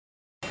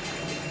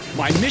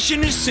My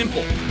mission is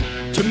simple,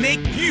 to make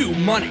you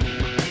money.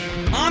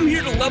 I'm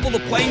here to level the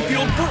playing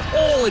field for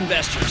all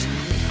investors.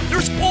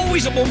 There's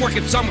always a bull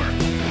market somewhere,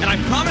 and I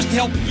promise to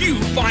help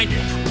you find it.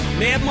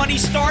 Mad Money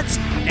starts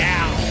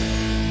now.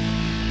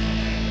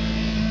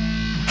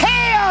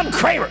 Hey, I'm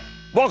Cramer.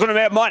 Welcome to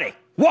Mad Money.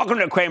 Welcome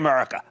to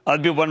Cramerica.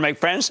 Other people want to make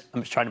friends.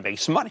 I'm just trying to make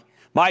some money.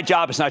 My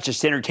job is not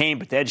just to entertain,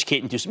 but to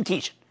educate and do some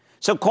teaching.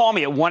 So call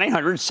me at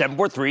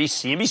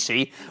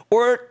 1-800-743-CNBC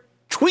or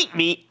tweet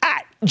me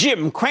at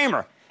Jim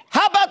Cramer.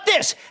 How about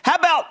this? How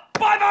about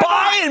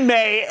buy in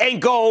May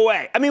and go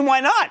away? I mean, why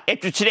not?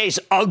 After today's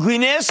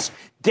ugliness,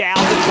 Dow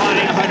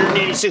declining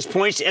 186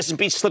 points, the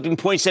S&P slipping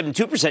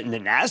 0.72%, and the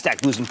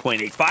NASDAQ losing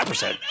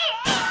 0.85%.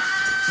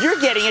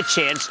 You're getting a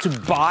chance to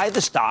buy the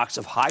stocks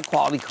of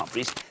high-quality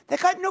companies that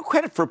got no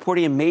credit for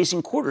reporting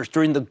amazing quarters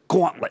during the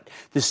gauntlet,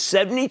 the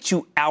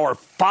 72-hour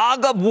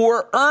fog of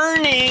war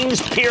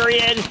earnings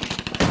period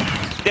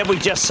that we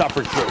just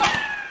suffered through.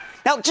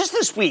 Now, just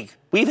this week,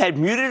 we've had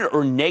muted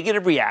or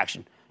negative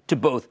reaction to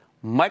both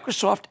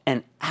Microsoft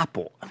and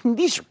Apple. I mean,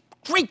 these are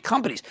great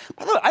companies.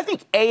 By the way, I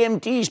think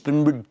AMD's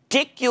been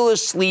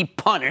ridiculously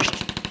punished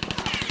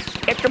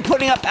after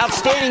putting up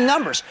outstanding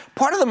numbers.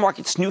 Part of the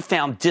market's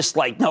newfound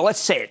dislike, no, let's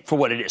say it for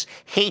what it is,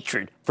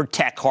 hatred for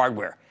tech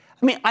hardware.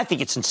 I mean, I think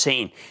it's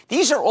insane.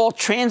 These are all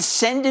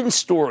transcendent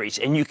stories,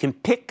 and you can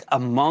pick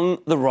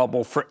among the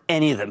rubble for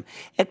any of them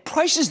at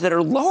prices that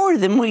are lower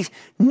than we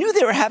knew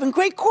they were having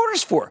great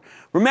quarters for.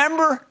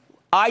 Remember,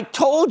 I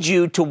told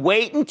you to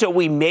wait until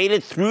we made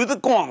it through the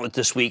gauntlet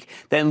this week,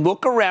 then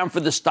look around for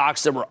the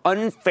stocks that were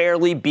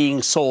unfairly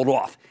being sold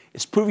off.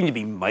 It's proving to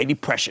be mighty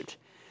prescient.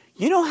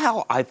 You know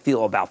how I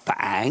feel about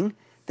FAANG?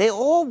 They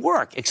all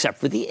work, except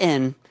for the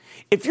N.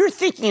 If you're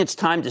thinking it's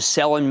time to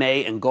sell in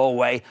May and go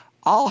away,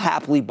 I'll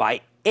happily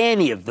buy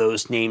any of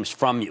those names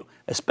from you,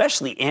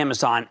 especially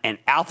Amazon and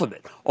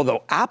Alphabet,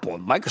 although Apple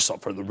and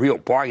Microsoft are the real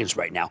bargains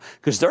right now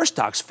because their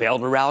stocks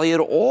failed to rally at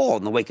all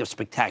in the wake of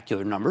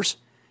spectacular numbers.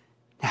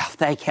 Now,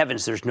 thank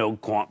heavens there's no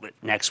gauntlet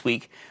next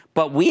week,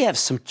 but we have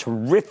some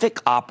terrific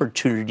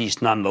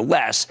opportunities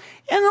nonetheless,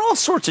 and in all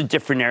sorts of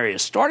different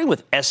areas, starting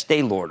with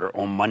Estée Lauder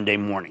on Monday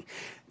morning.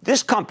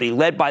 This company,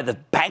 led by the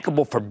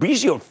bankable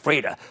Fabrizio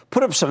Freda,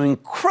 put up some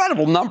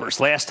incredible numbers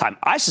last time.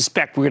 I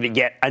suspect we're going to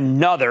get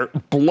another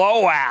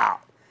blowout.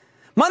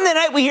 Monday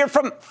night, we hear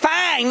from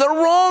FAANG, the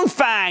wrong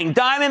FAANG,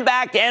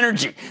 Diamondback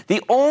Energy,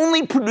 the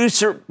only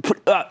producer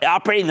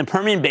operating in the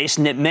Permian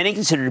Basin that many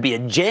consider to be a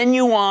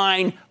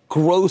genuine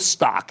growth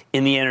stock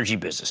in the energy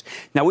business.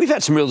 Now, we've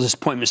had some real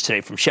disappointments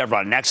today from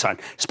Chevron and Exxon,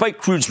 despite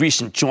crude's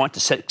recent jaunt to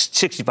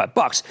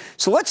 $65.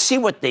 So let's see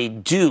what they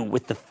do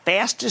with the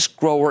fastest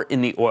grower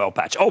in the oil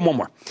patch. Oh, one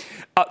more.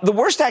 The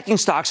worst acting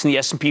stocks in the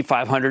S&P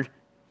 500,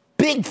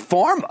 Big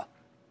Pharma.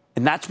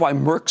 And that's why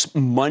Merck's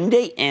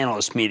Monday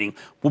analyst meeting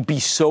will be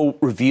so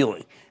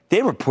revealing.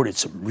 They reported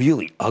some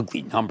really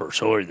ugly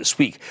numbers earlier this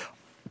week.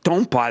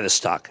 Don't buy the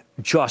stock.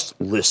 Just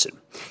listen.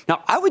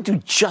 Now, I would do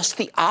just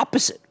the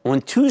opposite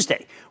on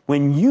Tuesday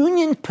when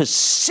Union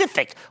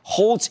Pacific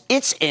holds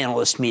its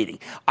analyst meeting.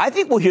 I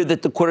think we'll hear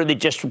that the quarter they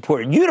just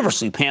reported,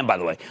 universally panned, by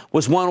the way,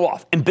 was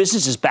one-off, and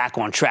business is back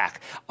on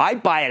track.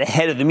 I'd buy it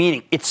ahead of the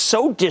meeting. It's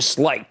so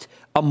disliked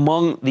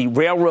among the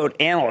railroad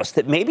analysts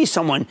that maybe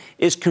someone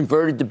is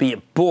converted to be a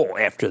bull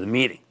after the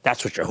meeting.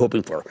 That's what you're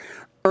hoping for.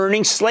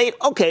 Earnings slate,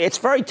 okay, it's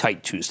very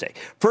tight Tuesday.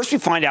 First, we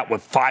find out what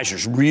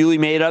Pfizer's really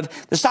made of.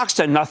 The stock's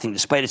done nothing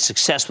despite its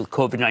success with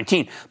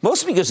COVID-19,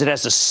 mostly because it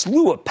has a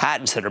slew of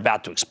patents that are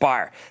about to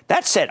expire.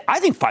 That said, I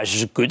think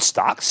Pfizer's a good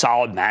stock,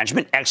 solid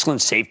management,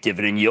 excellent safe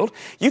dividend yield.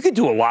 You could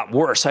do a lot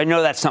worse. I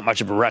know that's not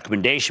much of a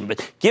recommendation,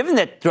 but given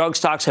that drug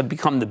stocks have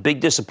become the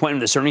big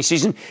disappointment this earnings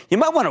season, you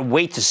might want to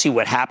wait to see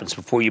what happens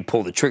before you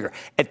pull the trigger.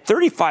 At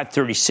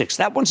 35.36,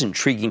 that one's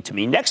intriguing to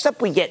me. Next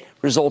up, we get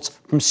results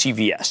from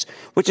CVS,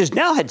 which has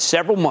now had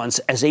several months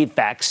as a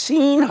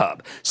vaccine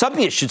hub,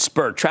 something that should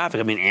spur traffic.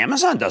 I mean,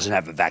 Amazon doesn't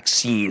have a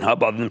vaccine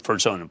hub other than for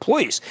its own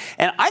employees.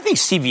 And I think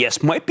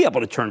CVS might be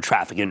able to turn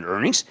traffic into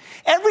earnings.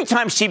 Every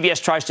time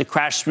CVS tries to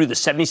crash through the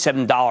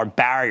 $77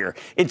 barrier,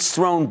 it's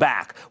thrown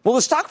back. Will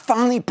the stock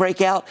finally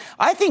break out?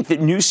 I think that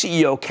new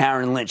CEO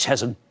Karen Lynch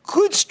has a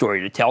good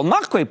story to tell.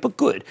 Not great, but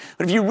good.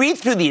 But if you read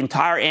through the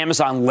entire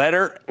Amazon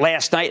letter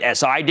last night,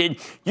 as I did,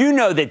 you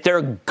know that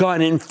they're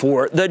gunning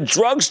for the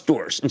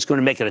drugstores. And it's going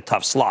to make it a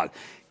tough slog.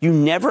 You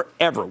never,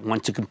 ever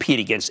want to compete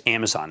against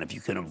Amazon if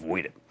you can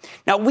avoid it.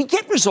 Now, we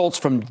get results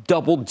from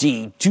Double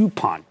D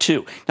DuPont,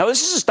 too. Now,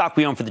 this is a stock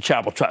we own for the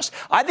Charitable Trust.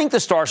 I think the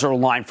stars are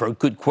aligned for a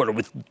good quarter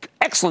with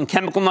excellent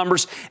chemical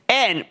numbers.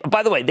 And,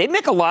 by the way, they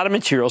make a lot of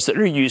materials that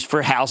are used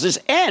for houses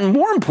and,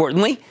 more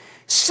importantly,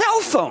 cell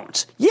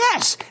phones.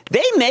 Yes,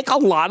 they make a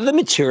lot of the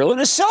material in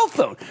a cell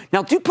phone.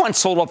 Now, DuPont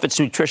sold off its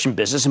nutrition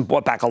business and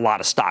bought back a lot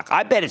of stock.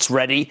 I bet it's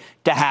ready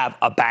to have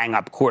a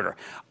bang-up quarter.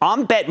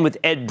 I'm betting with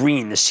Ed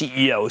Breen, the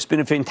CEO, who's been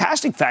a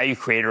fantastic value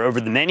creator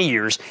over the many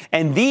years,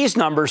 and these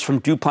numbers from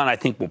DuPont, I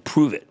think, will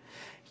prove it.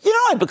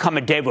 I've become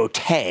a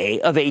devotee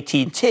of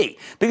AT&T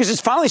because it's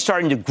finally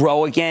starting to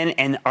grow again,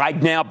 and I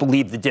now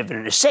believe the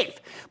dividend is safe.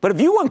 But if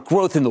you want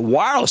growth in the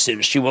wireless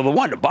industry, well, the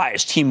one to buy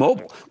is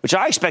T-Mobile, which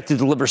I expect to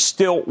deliver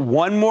still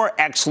one more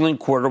excellent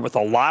quarter with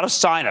a lot of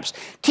signups.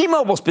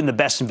 T-Mobile's been the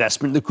best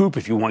investment in the group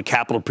if you want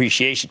capital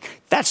appreciation.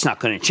 That's not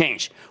going to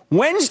change.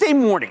 Wednesday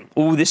morning,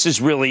 this is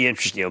really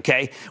interesting,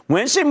 okay?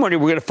 Wednesday morning,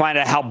 we're going to find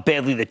out how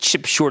badly the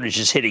chip shortage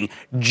is hitting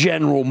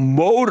General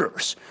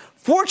Motors.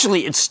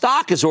 Fortunately, its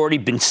stock has already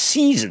been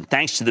seasoned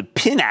thanks to the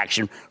pin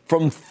action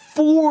from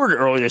Ford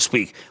earlier this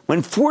week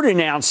when Ford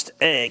announced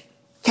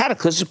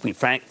cataclysmically,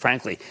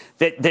 frankly,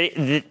 that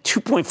the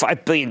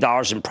 $2.5 billion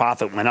in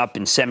profit went up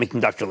in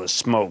semiconductorless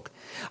smoke.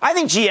 I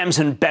think GM's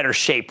in better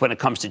shape when it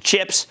comes to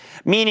chips,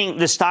 meaning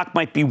the stock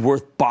might be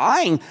worth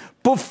buying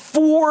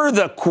before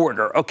the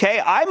quarter,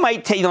 okay? I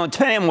might take,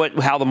 depending on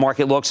how the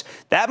market looks,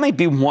 that might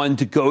be one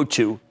to go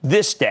to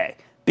this day,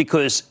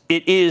 because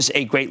it is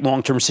a great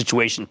long-term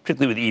situation,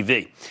 particularly with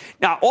EV.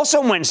 Now,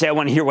 also on Wednesday, I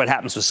want to hear what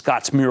happens with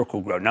Scott's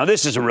Miracle-Gro. Now,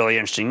 this is really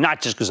interesting,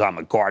 not just because I'm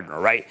a gardener,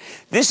 right?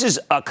 This is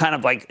a kind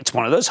of like, it's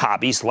one of those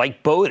hobbies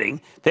like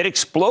boating that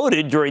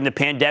exploded during the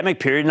pandemic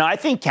period and I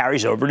think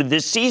carries over to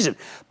this season.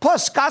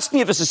 Plus, Scott's going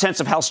to give us a sense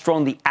of how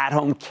strong the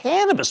at-home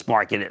cannabis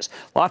market is.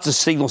 Lots of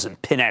signals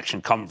and pin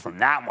action coming from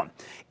that one.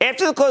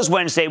 After the close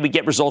Wednesday, we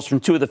get results from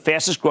two of the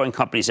fastest-growing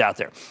companies out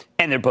there,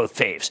 and they're both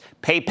faves,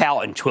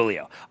 PayPal and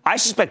Twilio. I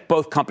suspect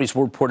both companies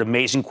will report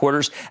amazing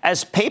quarters,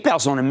 as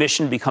PayPal's on a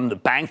mission to become the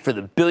bank for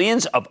the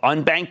billions of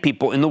unbanked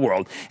people in the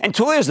world, and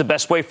Twilio is the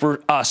best way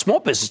for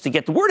small business to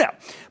get the word out.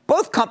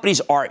 Both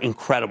companies are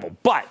incredible,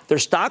 but their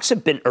stocks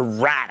have been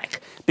erratic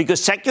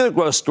because secular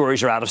growth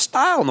stories are out of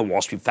style on the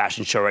Wall Street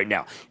fashion show right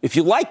now. If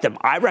you like them,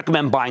 I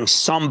recommend buying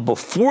some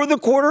before the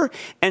quarter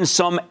and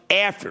some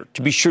after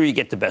to be sure you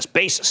get the best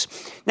basis.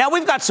 Now,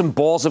 we've got some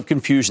balls of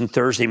confusion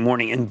Thursday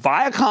morning in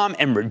Viacom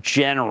and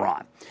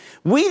Regeneron.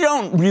 We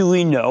don't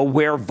really know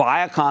where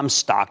Viacom's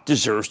stock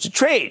deserves to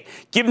trade,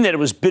 given that it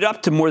was bid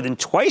up to more than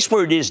twice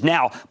where it is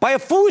now by a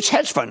foolish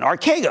hedge fund,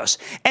 Archegos.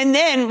 And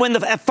then when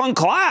the fund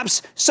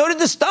collapsed, so did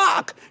the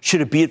stock.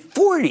 Should it be at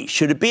 40?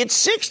 Should it be at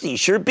 60?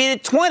 Should it be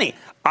at 20?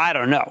 I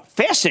don't know.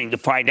 Fascinating to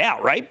find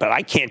out, right? But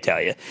I can't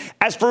tell you.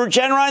 As for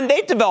Regeneron,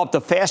 they've developed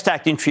a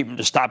fast-acting treatment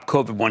to stop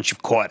COVID once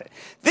you've caught it.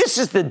 This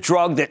is the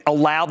drug that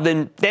allowed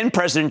then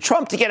President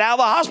Trump to get out of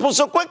the hospital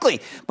so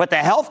quickly. But the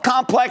health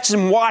complex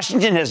in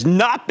Washington has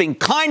not been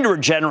kind to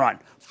Regeneron.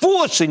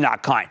 Foolishly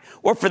not kind.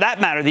 Or for that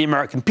matter, the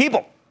American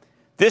people.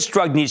 This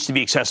drug needs to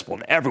be accessible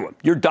to everyone.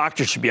 Your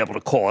doctor should be able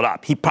to call it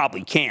up. He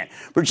probably can.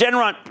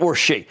 Regeneron, or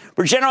she.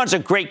 Regeneron's a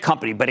great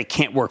company, but it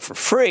can't work for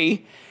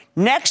free.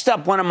 Next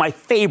up, one of my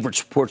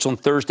favorites reports on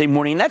Thursday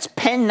morning, and that's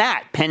Penn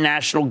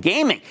National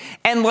Gaming.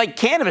 And like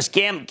cannabis,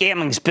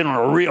 gambling's been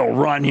on a real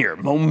run here.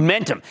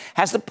 Momentum.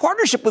 Has the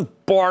partnership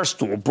with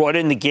Barstool brought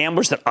in the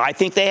gamblers that I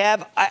think they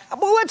have?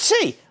 Well, let's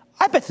see.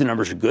 I bet the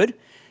numbers are good.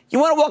 You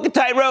want to walk a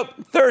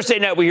tightrope? Thursday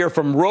night, we hear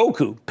from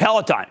Roku,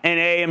 Peloton, and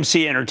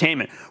AMC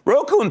Entertainment.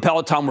 Roku and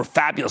Peloton were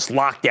fabulous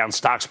lockdown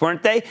stocks,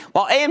 weren't they?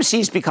 While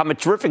AMC's become a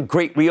terrific,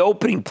 great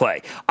reopening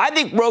play. I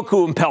think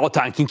Roku and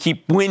Peloton can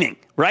keep winning,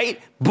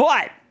 right?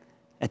 But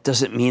that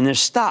doesn't mean they're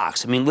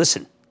stocks. I mean,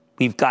 listen,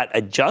 we've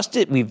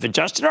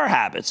adjusted our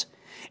habits,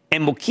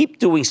 and we'll keep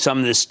doing some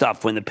of this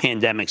stuff when the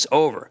pandemic's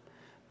over.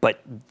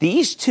 But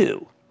these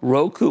two,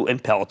 Roku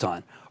and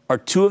Peloton, are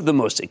two of the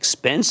most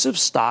expensive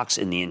stocks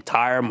in the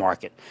entire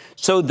market.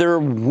 So their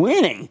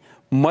winning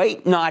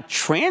might not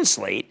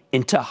translate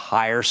into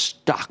higher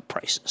stock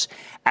prices.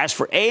 As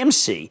for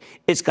AMC,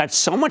 it's got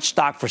so much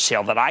stock for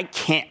sale that I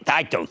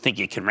don't think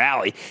it can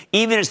rally,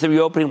 even as the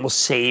reopening will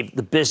save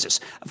the business.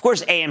 Of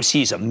course,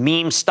 AMC is a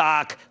meme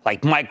stock,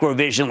 like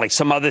Microvision, like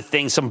some other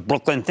thing, some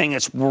Brooklyn thing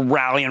that's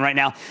rallying right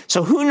now.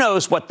 So who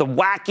knows what the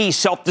wacky,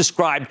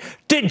 self-described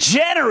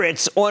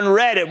degenerates on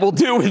Reddit will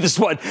do with this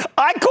one.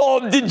 I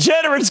call them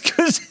degenerates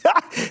because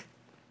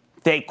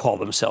they call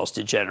themselves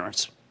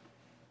degenerates.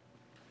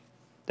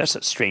 That's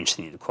a strange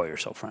thing to call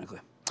yourself, frankly.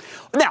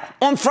 Now,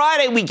 on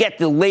Friday, we get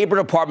the Labor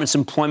Department's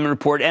employment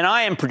report, and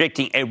I am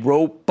predicting a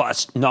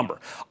robust number.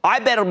 I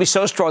bet it'll be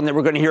so strong that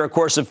we're going to hear a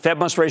course of Fed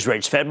must raise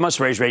rates, Fed must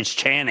raise rates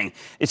chanting.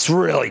 It's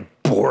really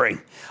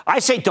boring. I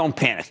say don't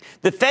panic.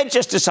 The Fed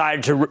just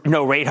decided to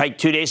no rate hike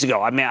 2 days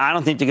ago. I mean, I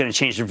don't think they're going to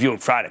change their view on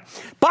Friday.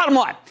 Bottom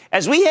line,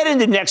 as we head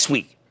into next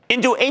week,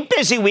 into a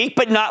busy week,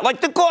 but not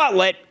like the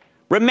gauntlet,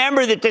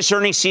 remember that this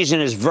earnings season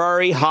is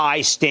very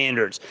high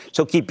standards.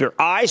 So keep your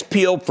eyes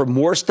peeled for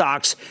more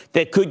stocks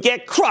that could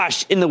get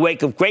crushed in the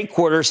wake of great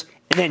quarters,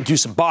 and then do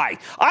some buying.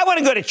 I want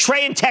to go to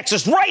Trey in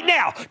Texas right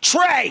now.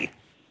 Trey.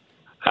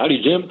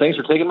 Howdy, Jim. Thanks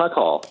for taking my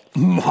call.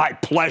 My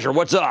pleasure.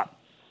 What's up?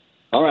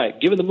 All right.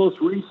 Given the most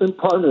recent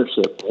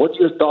partnership, what's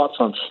your thoughts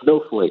on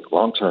Snowflake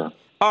long term?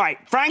 All right,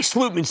 Frank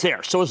Slootman's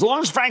there. So as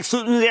long as Frank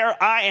Slootman's there,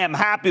 I am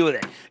happy with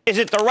it. Is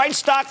it the right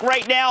stock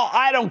right now?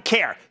 I don't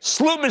care.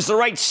 Slootman's the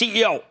right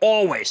CEO,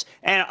 always.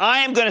 And I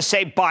am going to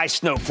say buy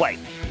Snowflake.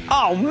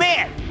 Oh,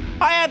 man.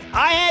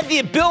 I had the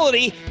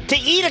ability to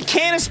eat a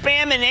can of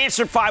Spam and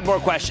answer 5 more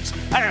questions.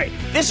 Anyway,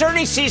 this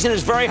earnings season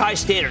is very high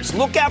standards.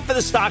 Look out for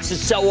the stocks that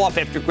sell off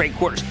after great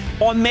quarters.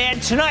 On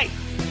Mad tonight,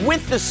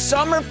 with the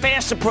summer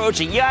fast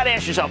approaching, you got to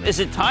ask yourself, is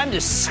it time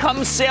to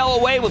come sail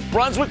away with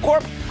Brunswick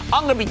Corp?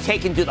 I'm going to be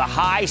taken to the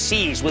high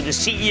seas with the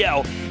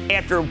CEO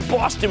after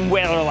Boston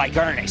whaler-like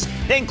earnings.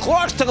 Then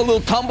Clorox took a little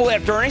tumble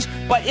after earnings,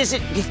 but is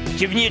it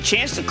giving you a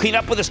chance to clean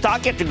up with the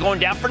stock after going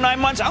down for 9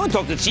 months? I'm going to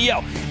talk to the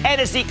CEO. And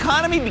as the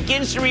economy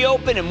begins to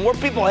reopen and more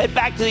people head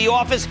back to the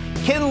office,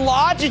 can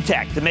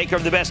Logitech, the maker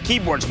of the best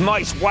keyboards,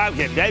 mice,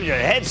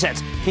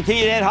 headsets,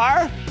 continue to head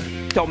higher?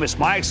 Don't miss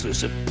my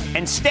exclusive.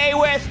 And stay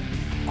with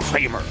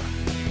Cramer.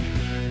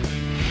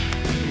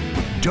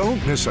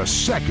 Don't miss a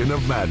second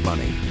of Mad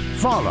Money.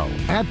 Follow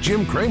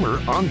 @Jim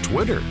Cramer on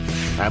Twitter.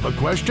 Have a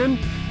question?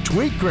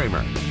 Tweet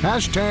Cramer.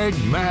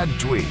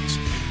 #MadTweets.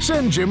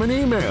 Send Jim an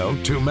email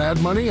to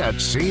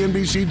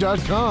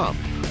madmoney@cnbc.com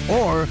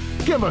or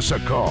give us a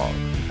call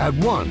at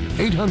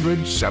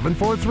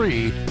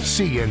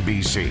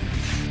 1-800-743-CNBC.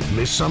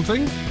 Miss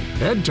something?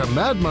 Head to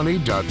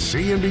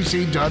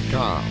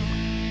madmoney.cnbc.com.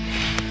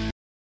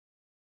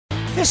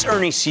 This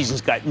earnings season's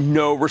got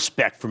no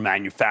respect for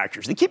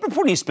manufacturers. They keep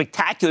reporting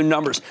spectacular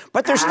numbers,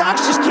 but their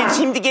stocks just can't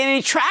seem to get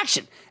any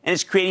traction, and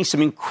it's creating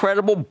some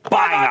incredible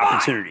buying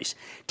opportunities.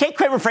 Take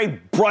Cramer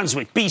Freight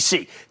Brunswick,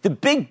 BC, the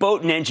big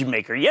boat and engine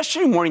maker.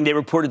 Yesterday morning, they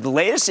reported the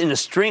latest in a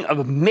string of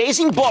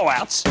amazing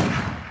blowouts,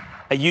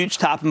 a huge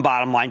top and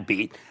bottom line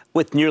beat,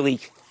 with nearly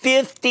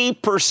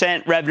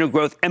 50% revenue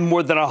growth and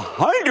more than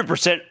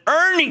 100%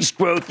 earnings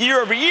growth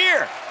year over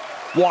year.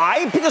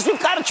 Why? Because we've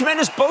got a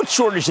tremendous boat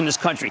shortage in this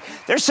country.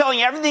 They're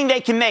selling everything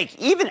they can make,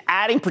 even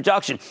adding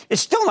production.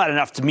 It's still not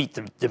enough to meet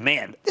the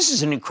demand. This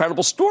is an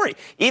incredible story.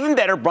 Even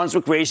better,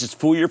 Brunswick raised its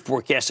full-year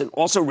forecast and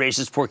also raised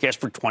its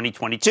forecast for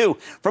 2022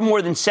 from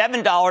more than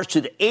 $7 to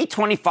the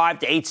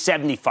 $8.25 to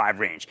 $8.75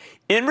 range.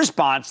 In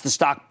response, the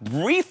stock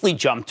briefly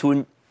jumped to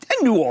a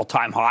new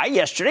all-time high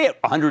yesterday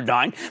at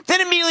 109, then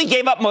immediately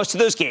gave up most of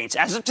those gains.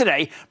 As of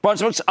today,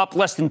 Brunswick's up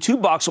less than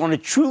 $2 on a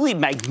truly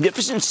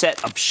magnificent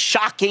set of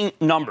shocking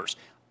numbers.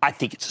 I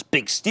think it's a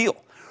big steal.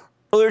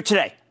 Earlier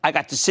today, I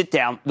got to sit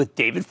down with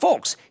David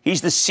Foulkes.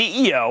 He's the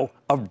CEO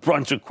of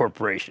Brunswick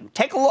Corporation.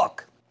 Take a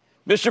look.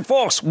 Mr.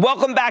 Foulkes,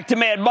 welcome back to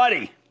Mad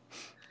Money.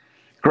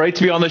 Great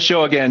to be on the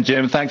show again,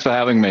 Jim. Thanks for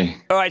having me.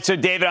 All right, so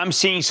David, I'm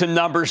seeing some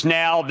numbers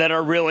now that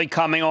are really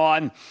coming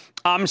on.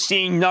 I'm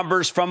seeing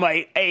numbers from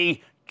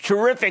a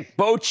terrific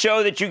boat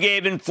show that you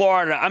gave in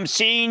Florida. I'm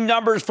seeing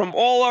numbers from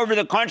all over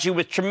the country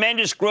with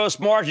tremendous gross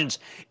margins.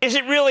 Is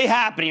it really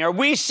happening? Are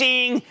we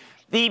seeing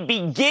the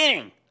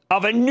beginning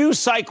of a new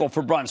cycle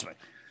for Brunswick?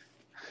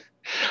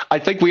 I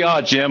think we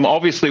are, Jim.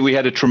 Obviously, we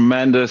had a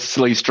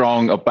tremendously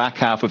strong back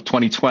half of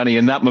 2020,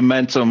 and that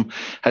momentum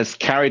has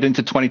carried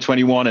into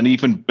 2021 and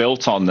even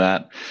built on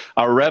that.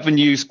 Our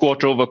revenues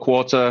quarter over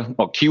quarter,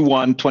 or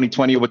Q1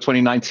 2020 over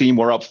 2019,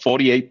 were up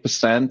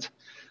 48%.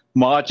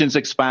 Margins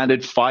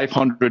expanded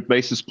 500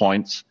 basis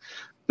points.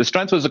 The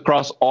strength was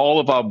across all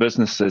of our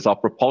businesses. Our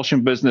propulsion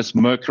business,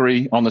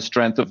 Mercury, on the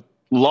strength of a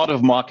lot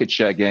of market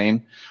share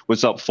gain,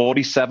 was up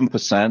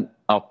 47%.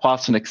 Our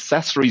parts and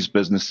accessories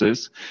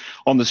businesses,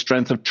 on the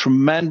strength of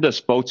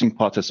tremendous boating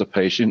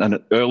participation and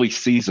an early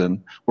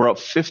season, were up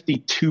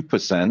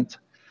 52%.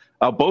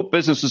 Our boat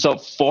business was up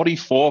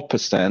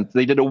 44%.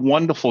 They did a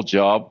wonderful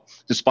job,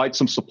 despite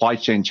some supply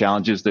chain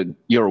challenges that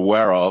you're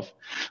aware of.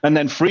 And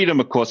then Freedom,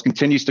 of course,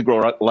 continues to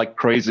grow like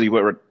crazy.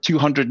 We're at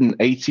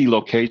 280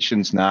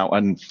 locations now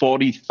and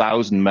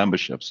 40,000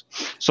 memberships.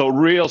 So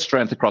real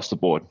strength across the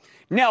board.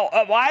 Now,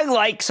 I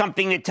like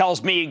something that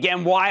tells me,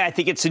 again, why I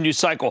think it's a new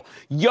cycle.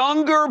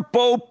 Younger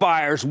boat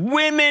buyers,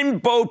 women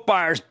boat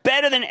buyers,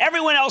 better than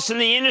everyone else in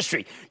the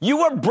industry.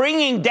 You are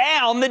bringing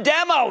down the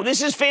demo.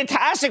 This is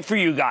fantastic for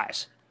you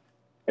guys.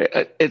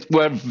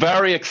 We're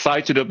very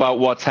excited about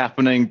what's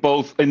happening,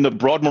 both in the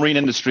broad marine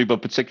industry,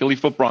 but particularly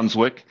for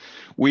Brunswick.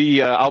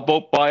 Our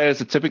boat buyers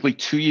are typically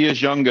 2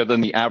 years younger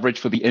than the average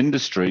for the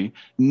industry.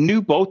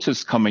 New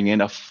boaters coming in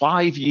are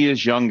 5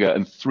 years younger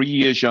and 3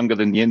 years younger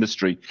than the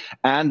industry,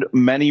 and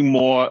many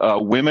more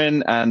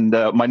women and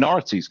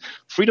minorities.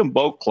 Freedom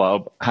Boat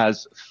Club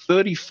has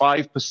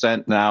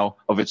 35% now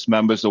of its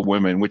members are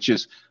women, which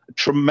is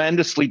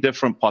tremendously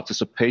different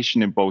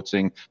participation in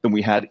boating than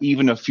we had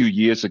even a few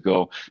years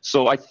ago.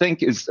 So I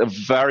think it's a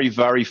very,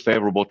 very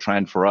favorable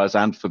trend for us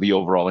and for the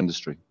overall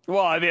industry.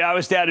 Well, I mean, I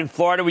was down in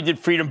Florida. We did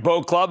Freedom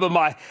Boat Club. And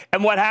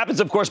what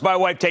happens, of course, my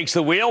wife takes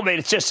the wheel. I mean,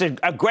 it's just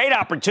a great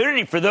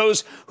opportunity for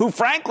those who,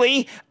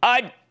 frankly,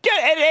 at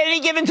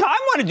any given time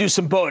want to do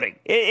some boating.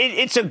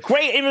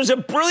 It was a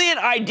brilliant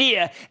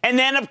idea. And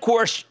then, of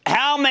course,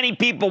 how many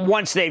people,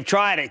 once they've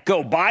tried it,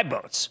 go buy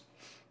boats?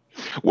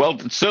 Well,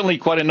 certainly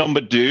quite a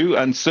number do.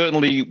 And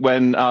certainly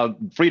when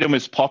Freedom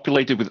is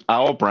populated with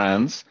our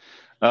brands,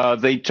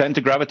 they tend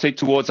to gravitate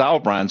towards our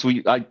brands.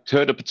 I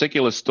heard a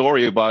particular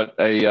story about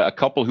a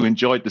couple who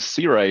enjoyed the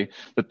Sea Ray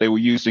that they were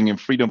using in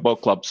Freedom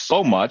Boat Club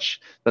so much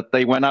that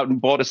they went out and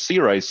bought a Sea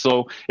Ray.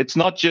 So it's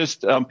not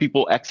just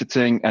people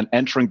exiting and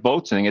entering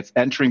boating; it's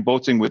entering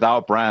boating with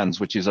our brands,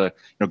 which is a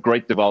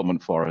great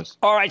development for us.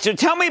 All right, so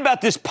tell me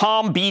about this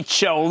Palm Beach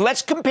show.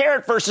 Let's compare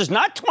it versus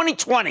not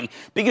 2020,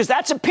 because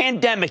that's a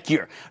pandemic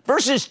year,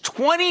 versus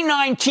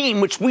 2019,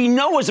 which we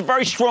know is a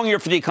very strong year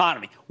for the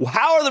economy.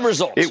 How are the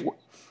results?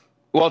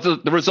 Well,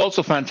 the results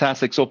are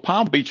fantastic. So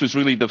Palm Beach was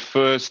really the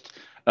first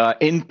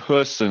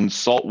in-person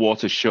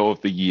saltwater show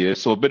of the year,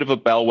 so a bit of a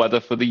bellwether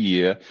for the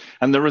year.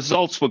 And the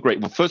results were great.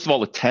 Well, first of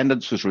all,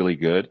 attendance was really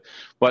good,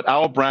 but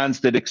our brands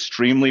did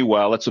extremely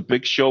well. It's a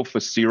big show for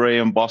Sea Ray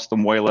and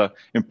Boston Whaler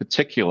in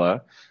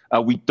particular.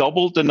 We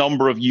doubled the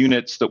number of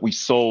units that we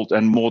sold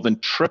and more than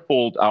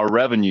tripled our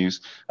revenues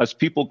as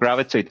people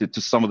gravitated to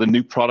some of the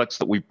new products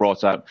that we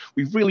brought out.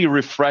 We've really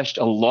refreshed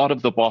a lot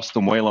of the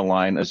Boston Whaler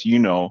line, as you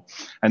know.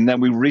 And then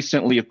we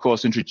recently, of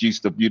course,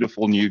 introduced the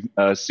beautiful new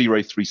Sea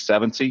Ray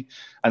 370.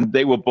 And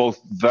they were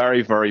both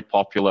very, very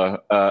popular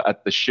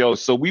at the show.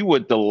 So we were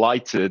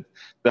delighted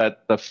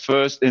that the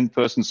first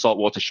in-person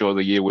saltwater show of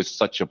the year was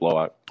such a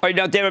blowout. All right,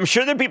 now, Dave, I'm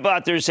sure there are people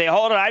out there who say,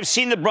 hold on, I've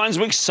seen the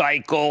Brunswick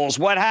cycles.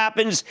 What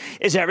happens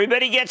is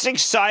everybody gets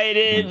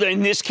excited.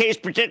 In this case,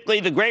 particularly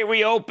the great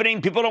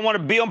reopening, people don't want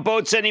to be on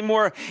boats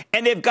anymore,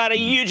 and they've got a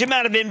huge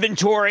amount of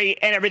inventory,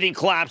 and everything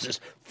collapses.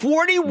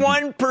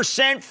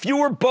 41%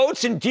 fewer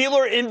boats in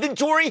dealer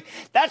inventory?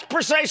 That's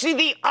precisely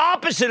the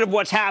opposite of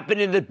what's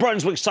happened in the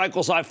Brunswick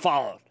cycles I've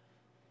followed.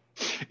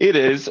 It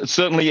is.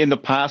 Certainly in the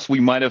past, we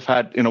might have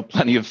had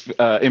plenty of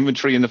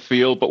inventory in the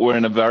field, but we're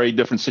in a very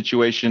different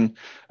situation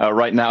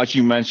right now. As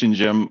you mentioned,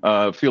 Jim,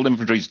 field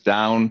inventory is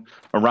down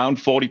around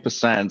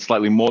 40%,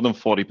 slightly more than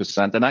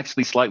 40%, and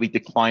actually slightly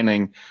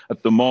declining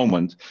at the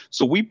moment.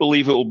 So we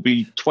believe it will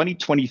be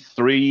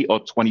 2023 or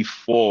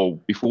 24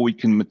 before we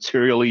can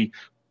materially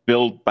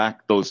build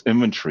back those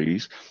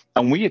inventories.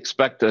 And we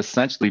expect to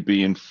essentially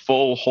be in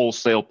full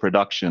wholesale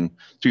production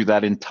through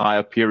that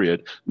entire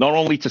period, not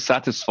only to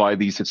satisfy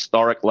these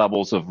historic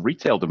levels of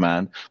retail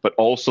demand, but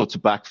also to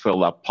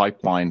backfill that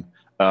pipeline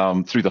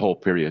through the whole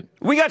period.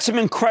 We got some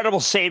incredible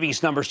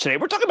savings numbers today.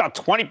 We're talking about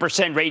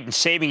 20% rate and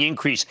saving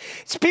increase.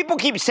 So people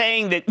keep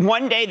saying that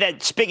one day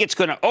that spigot's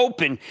going to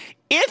open.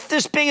 If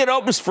the spigot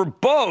opens for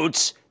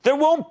boats, there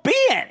won't be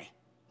any.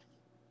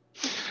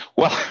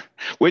 Well,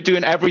 we're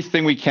doing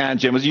everything we can,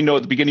 Jim. As you know,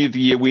 at the beginning of the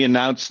year, we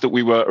announced that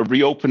we were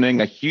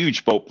reopening a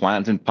huge boat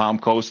plant in Palm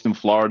Coast in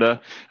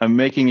Florida and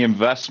making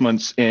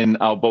investments in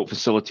our boat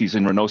facilities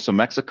in Reynosa,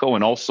 Mexico,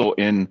 and also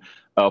in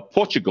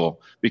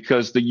Portugal,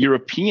 because the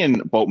European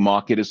boat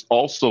market is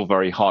also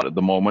very hot at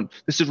the moment.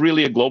 This is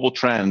really a global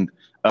trend.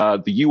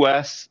 The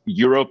U.S.,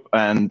 Europe,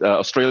 and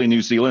Australia,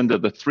 New Zealand are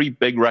the three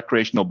big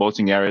recreational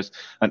boating areas,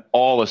 and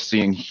all are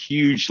seeing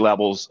huge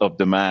levels of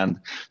demand.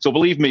 So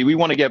believe me, we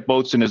want to get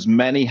boats in as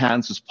many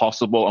hands as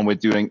possible, and we're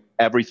doing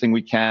everything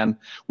we can.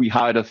 We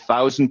hired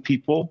 1,000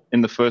 people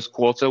in the first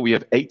quarter. We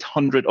have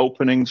 800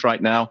 openings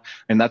right now,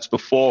 and that's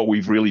before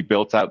we've really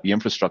built out the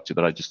infrastructure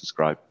that I just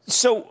described.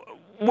 So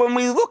when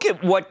we look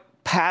at what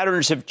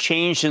patterns have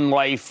changed in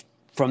life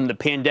from the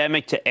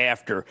pandemic to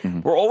after,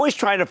 we're always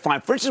trying to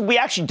find, for instance, we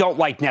actually don't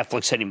like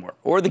Netflix anymore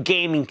or the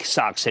gaming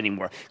stocks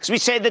anymore, because we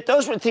say that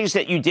those were things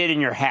that you did in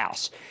your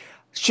house.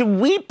 Should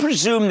we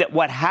presume that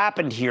what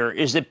happened here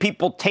is that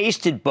people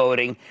tasted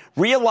boating,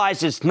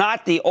 realized it's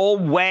not the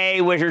old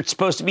way where it's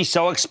supposed to be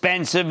so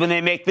expensive when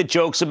they make the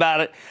jokes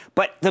about it,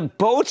 but the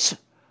boats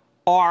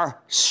are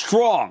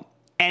strong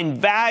and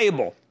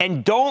valuable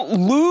and don't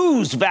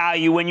lose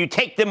value when you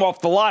take them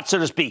off the lot, so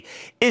to speak?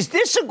 Is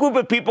this a group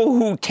of people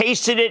who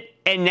tasted it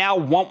and now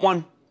want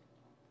one?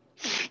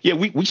 Yeah,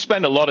 we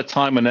spend a lot of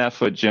time and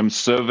effort, Jim,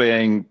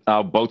 surveying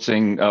our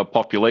boating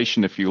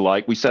population, if you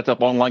like. We set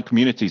up online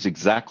communities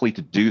exactly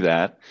to do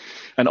that.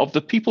 And of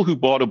the people who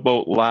bought a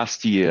boat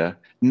last year,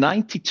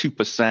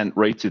 92%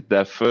 rated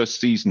their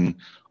first season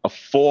a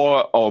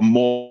 4 or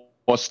more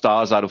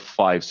stars out of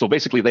 5. So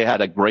basically, they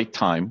had a great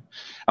time.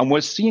 And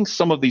we're seeing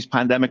some of these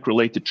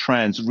pandemic-related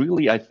trends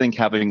really, I think,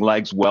 having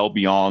legs well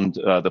beyond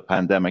the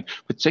pandemic,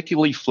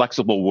 particularly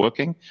flexible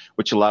working,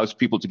 which allows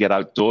people to get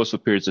outdoors for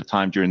periods of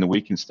time during the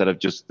week instead of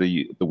just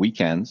the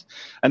weekends.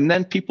 And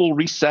then people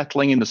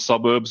resettling in the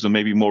suburbs or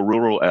maybe more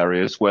rural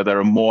areas where there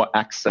are more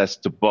access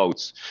to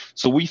boats.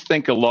 So we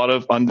think a lot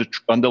of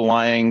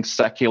underlying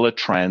secular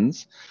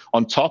trends,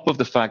 on top of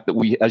the fact that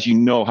we, as you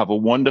know, have a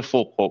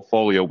wonderful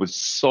portfolio with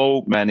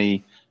so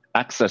many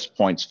access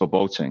points for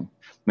boating.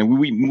 I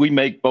mean, we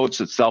make boats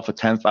that sell for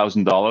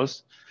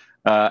 $10,000.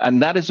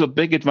 And that is a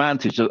big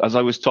advantage. As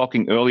I was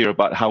talking earlier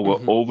about how we're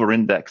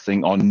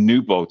over-indexing on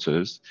new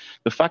boaters,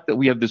 the fact that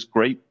we have this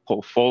great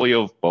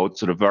portfolio of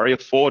boats that are very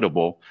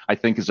affordable, I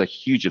think, is a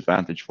huge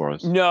advantage for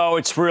us. No,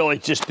 it's really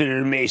just been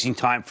an amazing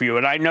time for you.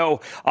 And I know,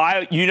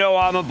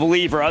 I'm a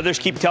believer. Others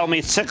keep telling me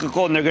it's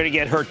cyclical and they're going to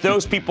get hurt.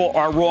 Those people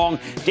are wrong.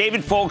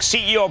 David Foulkes,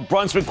 CEO of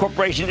Brunswick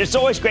Corporation. It's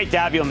always great to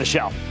have you on the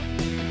show.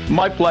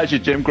 My pleasure,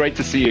 Jim. Great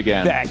to see you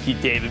again. Thank you,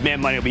 David. Man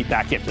Money will be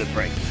back after the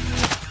break.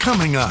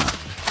 Coming up,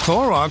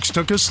 Clorox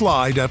took a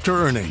slide after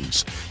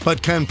earnings.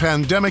 But can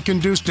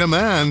pandemic-induced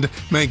demand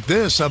make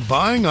this a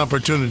buying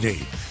opportunity?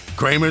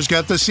 Cramer's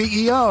got the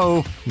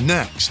CEO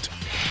next.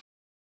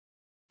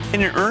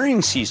 In an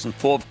earnings season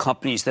full of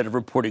companies that have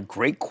reported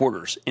great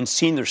quarters and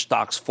seen their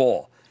stocks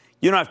fall,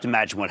 you don't have to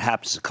imagine what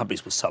happens to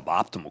companies with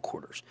suboptimal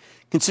quarters.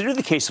 Consider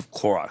the case of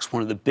Clorox,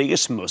 one of the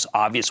biggest and most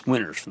obvious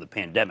winners from the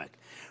pandemic.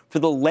 For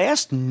the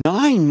last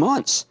 9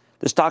 months,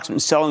 the stock's been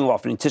selling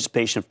off in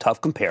anticipation of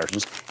tough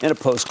comparisons in a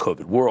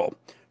post-COVID world.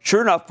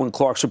 Sure enough, when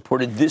Clorox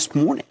reported this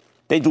morning,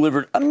 they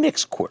delivered a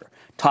mixed quarter.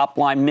 Top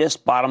line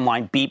missed, bottom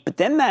line beat, but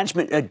then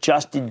management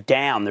adjusted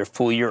down their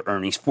full-year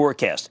earnings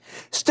forecast.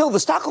 Still, the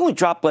stock only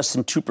dropped less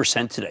than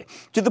 2% today,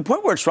 to the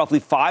point where it's roughly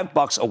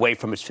 $5 away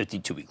from its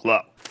 52-week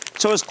low.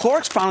 So has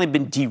Clorox finally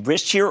been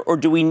de-risked here, or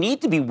do we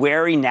need to be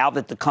wary now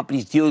that the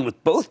company's dealing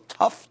with both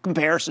tough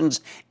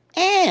comparisons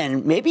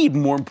and, maybe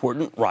even more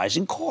important,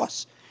 rising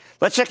costs?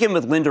 Let's check in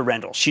with Linda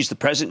Rendle. She's the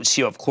president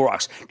and CEO of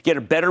Clorox to get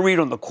a better read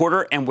on the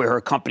quarter and where her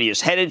company is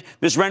headed.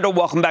 Ms. Rendle,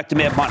 welcome back to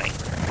Mad Money.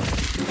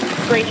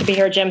 Great to be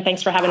here, Jim.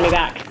 Thanks for having me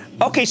back.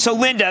 Okay, so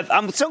Linda,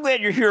 I'm so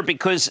glad you're here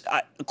because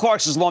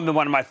Clorox has long been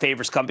one of my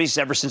favorite companies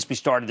ever since we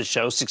started the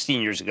show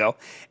 16 years ago.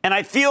 And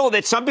I feel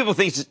that some people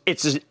think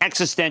it's an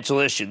existential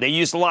issue. They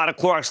used a lot of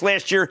Clorox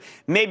last year.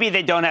 Maybe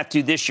they don't have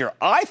to this year.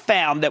 I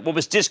found that what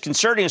was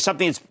disconcerting is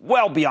something that's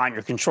well beyond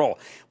your control,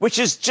 which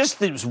is just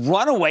these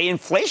runaway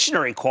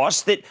inflationary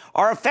costs that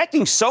are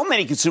affecting so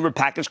many consumer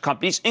packaged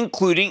companies,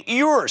 including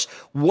yours.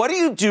 What do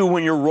you do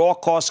when your raw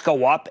costs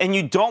go up and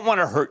you don't want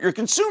to hurt your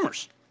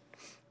consumers?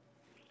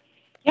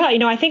 Yeah,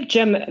 I think,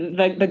 Jim,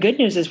 the good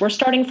news is we're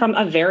starting from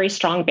a very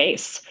strong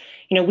base.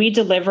 We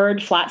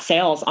delivered flat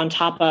sales on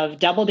top of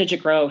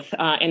double-digit growth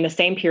in the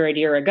same period a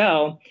year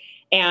ago.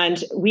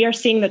 And we are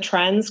seeing the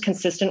trends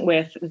consistent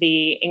with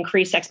the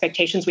increased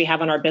expectations we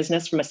have on our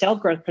business from a sales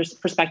growth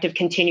perspective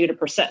continue to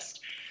persist.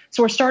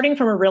 So we're starting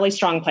from a really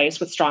strong place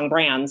with strong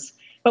brands.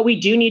 But we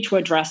do need to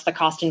address the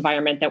cost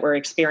environment that we're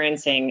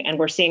experiencing. And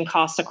we're seeing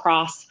costs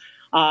across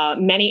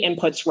many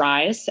inputs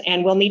rise,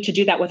 and we'll need to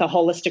do that with a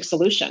holistic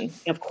solution.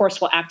 Of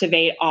course, we'll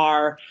activate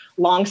our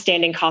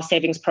long-standing cost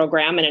savings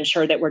program and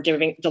ensure that we're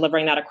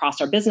delivering that across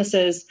our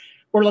businesses.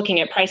 We're looking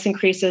at price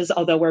increases,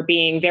 although we're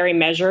being very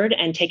measured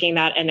and taking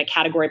that in a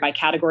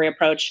category-by-category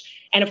approach.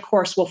 And of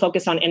course, we'll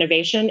focus on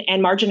innovation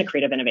and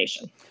margin-accretive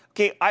innovation.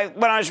 Okay,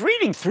 when I was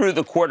reading through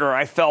the quarter,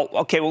 I felt,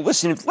 okay, well,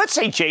 listen, let's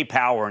say Jay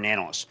Powell, an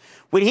analyst,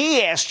 when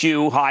he asked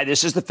you, hi,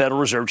 this is the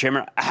Federal Reserve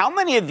Chairman, how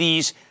many of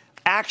these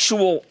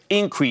actual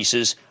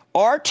increases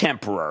are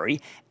temporary,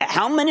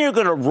 how many are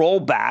going to roll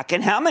back,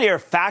 and how many are a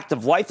fact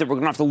of life that we're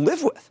going to have to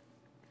live with?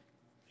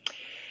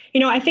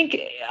 I think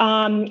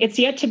it's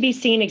yet to be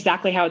seen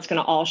exactly how it's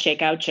going to all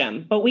shake out,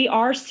 Jim. But we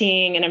are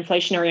seeing an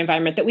inflationary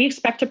environment that we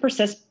expect to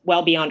persist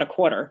well beyond a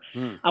quarter.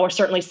 We're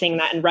certainly seeing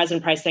that in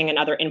resin pricing and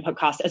other input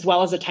costs, as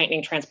well as a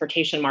tightening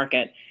transportation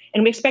market.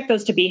 And we expect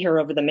those to be here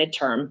over the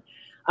midterm.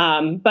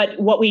 But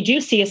what we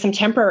do see is some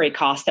temporary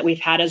costs that we've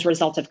had as a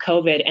result of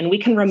COVID, and we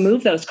can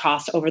remove those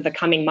costs over the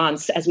coming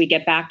months as we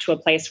get back to a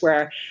place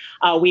where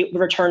we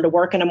return to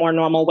work in a more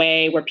normal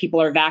way, where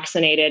people are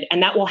vaccinated,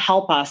 and that will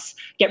help us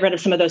get rid of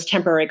some of those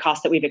temporary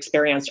costs that we've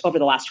experienced over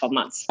the last 12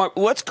 months. All right,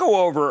 let's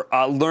go over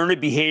learned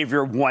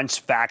behavior once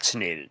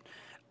vaccinated.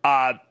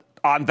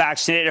 I'm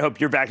vaccinated. I hope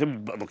you're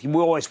vaccinated. Look, we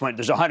always want,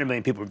 there's 100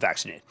 million people who are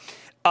vaccinated.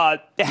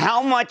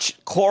 How many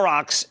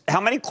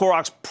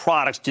Clorox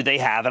products do they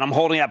have? And I'm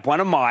holding up one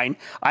of mine.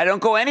 I don't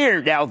go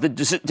anywhere now with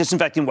the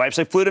disinfecting wipes.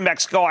 I flew to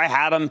Mexico. I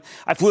had them.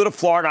 I flew to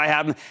Florida. I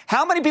had them.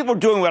 How many people are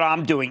doing what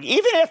I'm doing,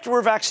 even after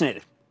we're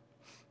vaccinated?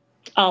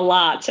 A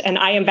lot. And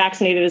I am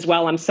vaccinated as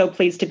well. I'm so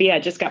pleased to be. I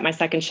just got my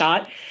second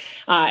shot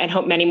and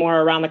hope many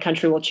more around the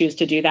country will choose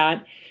to do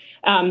that.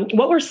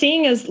 What we're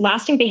seeing is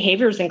lasting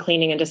behaviors in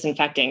cleaning and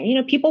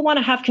disinfecting. People want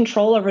to have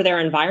control over their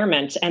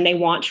environment, and they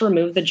want to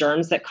remove the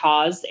germs that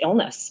cause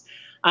illness.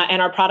 And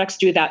our products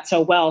do that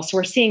so well. So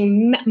we're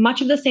seeing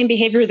much of the same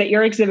behavior that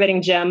you're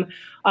exhibiting, Jim,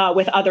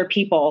 with other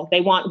people.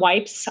 They want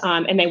wipes,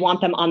 and they want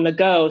them on the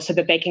go so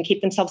that they can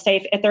keep themselves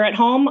safe. If they're at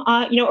home,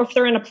 or if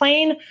they're in a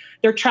plane,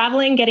 they're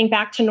traveling, getting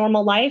back to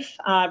normal life,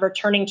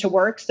 returning to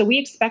work. So we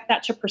expect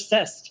that to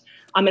persist.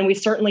 And we've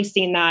certainly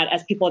seen that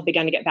as people have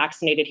begun to get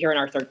vaccinated here in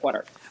our third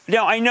quarter.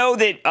 Now, I know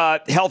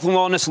that health and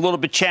wellness a little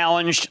bit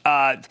challenged.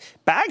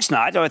 Bags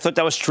not. I thought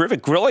that was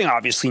terrific. Grilling,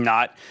 obviously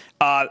not.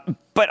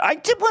 But I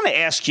did want to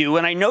ask you,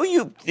 and I know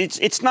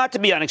it's not to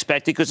be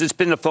unexpected because it's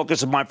been the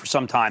focus of mine for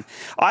some time.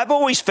 I've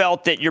always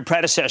felt that your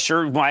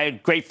predecessor, who I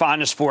had great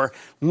fondness for,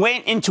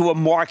 went into a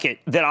market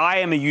that I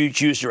am a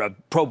huge user of.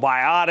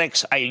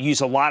 Probiotics. I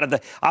use a lot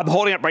of I'm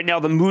holding up right now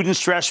the Mood and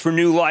Stress for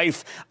New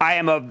Life. I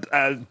am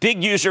a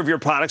big user of your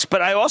products,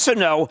 but I also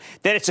know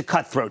that it's a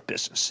cutthroat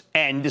business.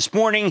 And this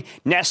morning,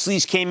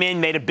 Nestle's came in,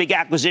 made a big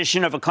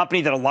acquisition of a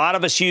company that a lot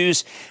of us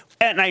use.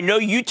 And I know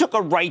you took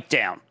a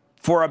write-down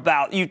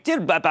you did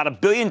about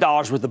 $1 billion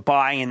worth of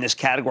buying in this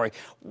category.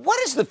 What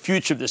is the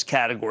future of this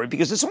category?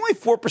 Because it's only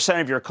 4%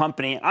 of your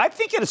company. I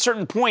think at a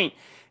certain point,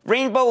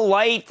 Rainbow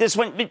Light, this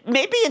one,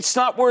 maybe it's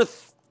not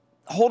worth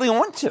holding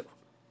on to.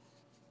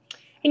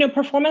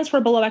 Performance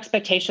were below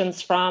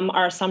expectations from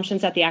our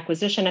assumptions at the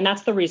acquisition, and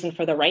that's the reason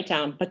for the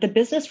write-down. But the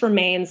business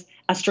remains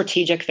a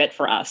strategic fit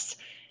for us.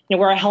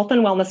 We're a health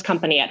and wellness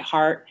company at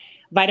heart.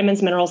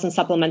 Vitamins, minerals, and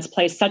supplements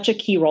play such a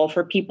key role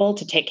for people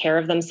to take care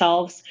of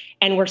themselves,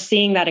 and we're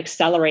seeing that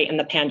accelerate in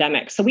the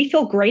pandemic. So we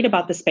feel great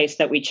about the space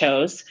that we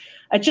chose.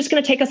 It's just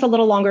going to take us a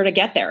little longer to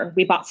get there.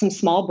 We bought some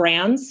small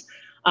brands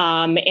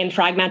in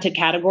fragmented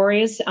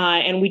categories,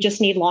 and we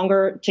just need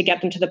longer to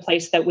get them to the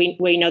place that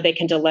we know they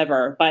can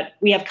deliver. But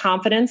we have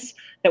confidence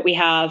that we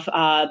have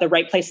the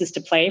right places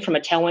to play from a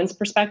tailwinds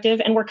perspective,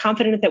 and we're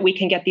confident that we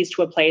can get these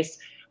to a place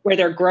where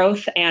they're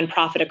growth and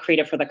profit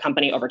accretive for the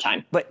company over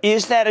time. But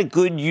is that a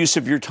good use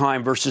of your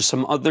time versus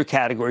some other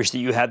categories that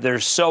you have that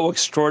are so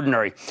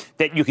extraordinary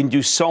that you can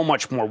do so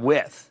much more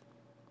with?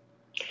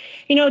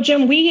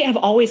 Jim, we have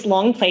always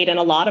long played in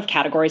a lot of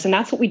categories, and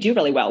that's what we do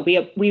really well.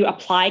 We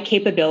apply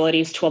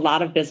capabilities to a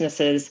lot of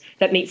businesses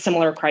that meet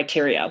similar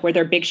criteria, where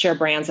they're big share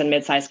brands and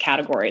mid-sized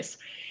categories.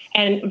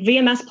 And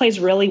VMS plays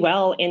really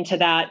well into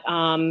that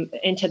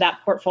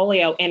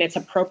portfolio, and it's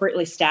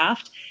appropriately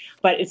staffed.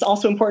 But it's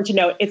also important to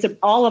note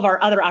all of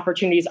our other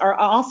opportunities are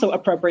also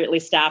appropriately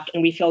staffed,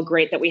 and we feel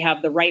great that we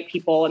have the right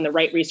people and the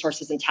right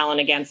resources and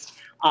talent against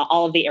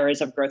all of the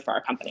areas of growth for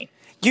our company.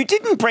 You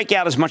didn't break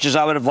out as much as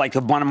I would have liked.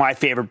 One of my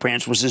favorite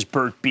brands was this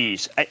Burt's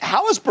Bees.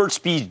 How is Burt's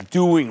Bees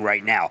doing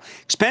right now?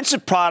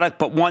 Expensive product,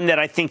 but one that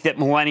I think that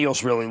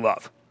millennials really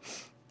love.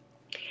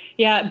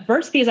 Yeah,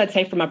 Burt's Bees, I'd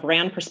say from a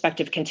brand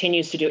perspective,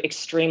 continues to do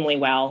extremely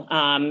well.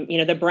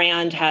 The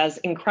brand has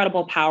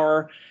incredible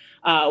power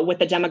with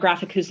the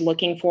demographic who's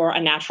looking for a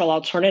natural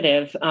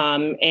alternative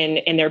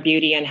in their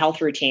beauty and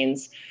health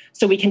routines.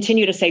 So we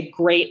continue to say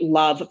great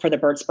love for the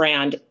Burt's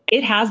brand.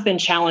 It has been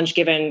challenged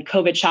given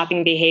COVID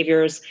shopping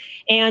behaviors,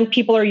 and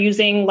people are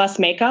using less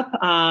makeup,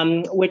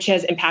 which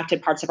has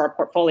impacted parts of our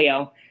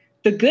portfolio.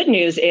 The good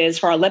news is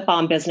for our lip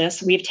balm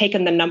business, we've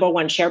taken the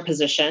 #1 share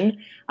position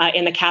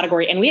in the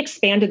category, and we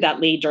expanded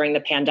that lead during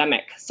the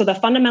pandemic. So the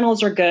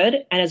fundamentals are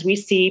good. And as we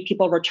see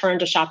people return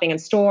to shopping in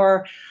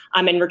store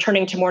and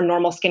returning to more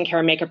normal skincare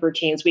and makeup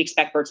routines, we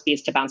expect Burt's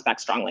Bees to bounce back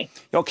strongly.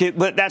 Okay,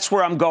 but that's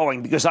where I'm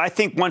going, because I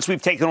think once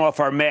we've taken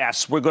off our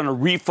masks, we're going to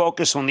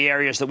refocus on the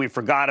areas that we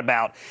forgot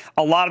about.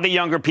 A lot of the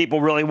younger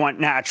people really want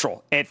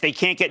natural. If they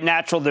can't get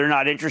natural, they're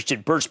not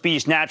interested. Burt's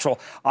Bees natural.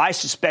 I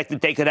suspect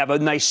that they could have a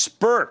nice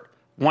spurt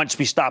once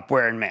we stop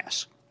wearing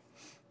masks.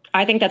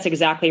 I think that's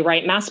exactly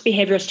right. Mask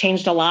behavior has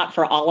changed a lot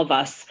for all of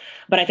us,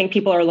 but I think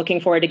people are looking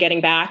forward to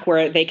getting back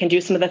where they can do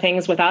some of the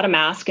things without a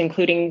mask,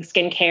 including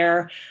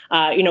skincare,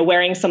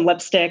 wearing some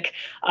lipstick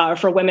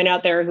for women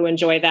out there who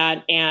enjoy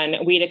that.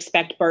 And we'd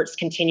expect Burt's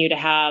continue to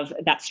have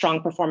that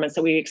strong performance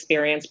that we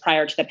experienced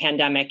prior to the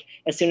pandemic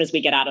as soon as we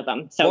get out of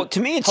them. So to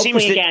me, it hopefully,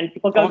 seems again,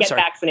 people go get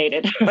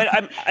vaccinated.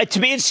 But to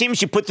me, it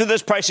seems you put through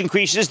those price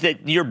increases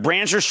that your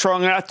brands are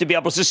strong enough to be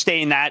able to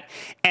sustain that.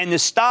 And the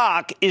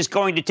stock is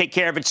going to take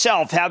care of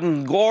itself,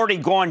 having already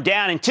gone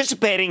down,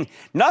 anticipating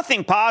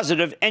nothing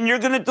positive, and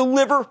you're going to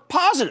deliver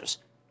positives.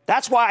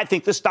 That's why I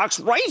think the stock's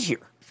right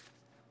here.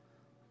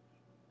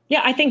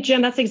 Yeah, I think,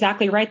 Jim, that's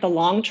exactly right. The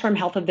long-term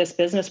health of this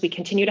business, we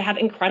continue to have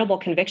incredible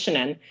conviction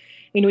in.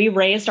 We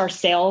raised our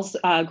sales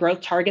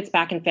growth targets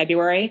back in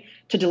February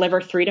to deliver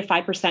 3 to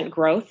 5%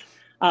 growth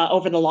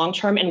over the long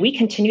term, and we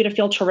continue to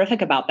feel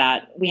terrific about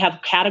that. We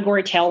have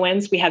category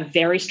tailwinds, we have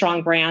very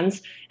strong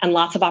brands, and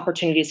lots of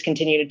opportunities to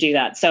continue to do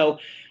that. So,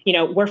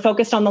 we're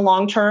focused on the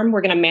long term.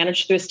 We're going to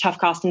manage through this tough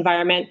cost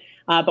environment.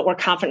 But we're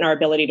confident in our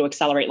ability to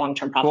accelerate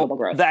long-term profitable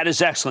growth. That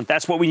is excellent.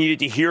 That's what we needed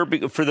to hear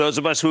for those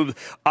of us who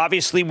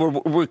obviously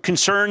were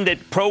concerned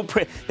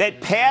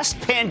that past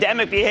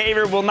pandemic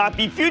behavior will not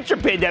be future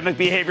pandemic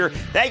behavior.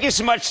 Thank you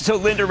so much to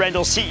Linda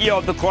Rendle, CEO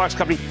of the Clorox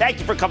Company. Thank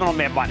you for coming on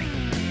Mad Money.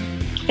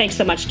 Thanks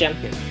so much, Jim.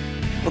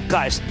 Look,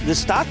 guys, the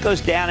stock goes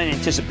down in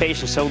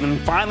anticipation, so when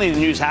finally the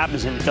news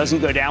happens and it doesn't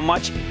go down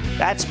much,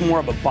 that's more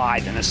of a buy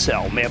than a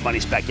sell. Mad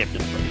Money's back after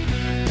the break.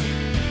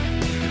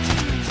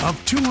 Up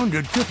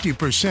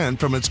 250%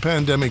 from its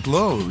pandemic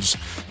lows.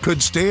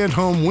 Could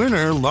stay-at-home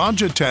winner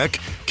Logitech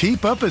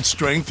keep up its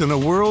strength in a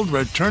world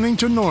returning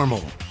to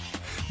normal?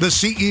 The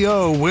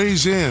CEO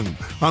weighs in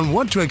on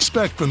what to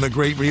expect from the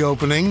great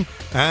reopening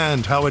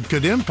and how it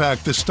could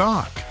impact the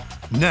stock.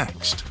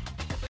 Next.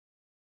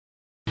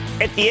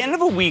 At the end of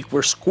a week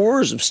where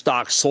scores of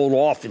stocks sold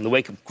off in the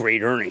wake of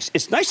great earnings,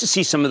 it's nice to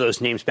see some of those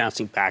names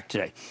bouncing back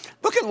today.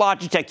 Look at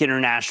Logitech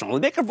International. They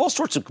make all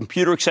sorts of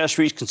computer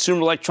accessories,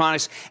 consumer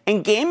electronics,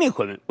 and gaming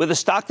equipment with a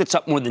stock that's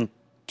up more than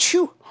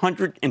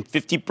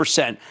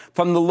 250%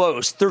 from the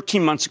lows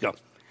 13 months ago.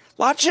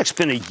 Logitech's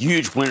been a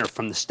huge winner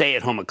from the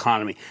stay-at-home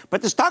economy,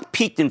 but the stock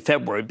peaked in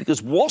February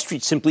because Wall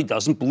Street simply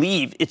doesn't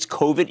believe its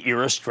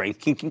COVID-era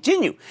strength can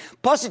continue.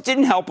 Plus, it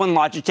didn't help when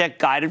Logitech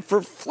guided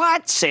for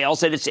flat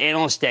sales at its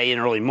Analyst Day in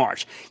early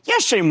March.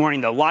 Yesterday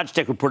morning, though,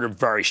 Logitech reported a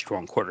very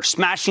strong quarter,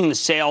 smashing the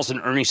sales and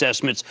earnings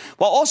estimates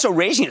while also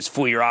raising its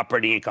full-year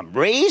operating income,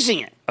 raising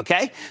it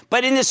okay?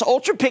 But in this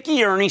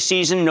ultra-picky earnings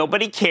season,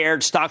 nobody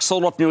cared. Stock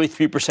sold off nearly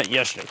 3%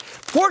 yesterday.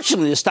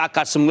 Fortunately, the stock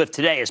got some lift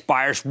today as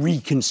buyers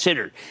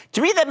reconsidered.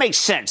 To me, that makes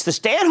sense. The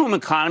stay-at-home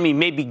economy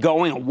may be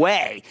going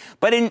away,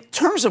 but in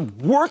terms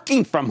of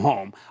working from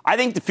home, I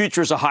think the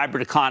future is a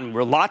hybrid economy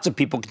where lots of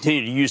people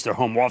continue to use their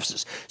home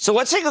offices. So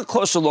let's take a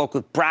closer look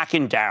with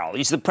Bracken Darrell.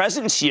 He's the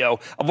president and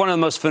CEO of one of the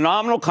most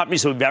phenomenal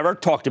companies that we've ever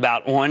talked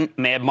about on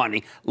Mad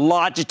Money,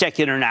 Logitech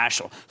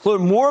International. To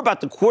learn more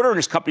about the quarter and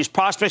his company's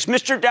prospects,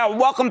 Mr. Darrell,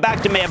 welcome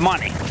back to Mad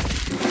Money.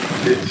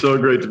 It's so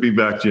great to be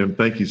back, Jim.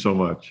 Thank you so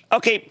much.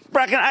 Okay,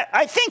 Bracken,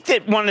 I think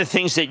that one of the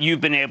things that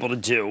you've been able to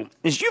do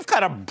is you've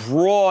got a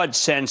broad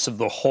sense of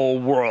the whole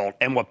world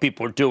and what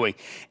people are doing.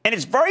 And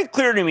it's very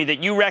clear to me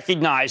that you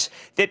recognize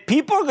that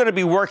people are going to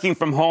be working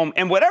from home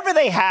and whatever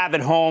they have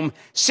at home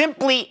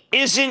simply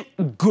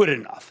isn't good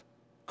enough.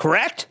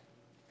 Correct?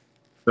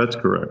 That's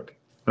correct.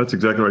 That's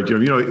exactly right,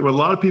 Jim. You know, a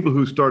lot of people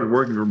who started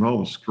working from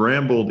home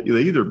scrambled.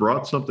 They either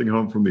brought something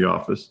home from the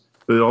office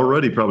that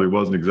already probably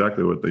wasn't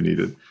exactly what they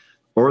needed,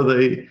 or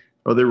they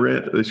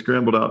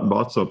scrambled out and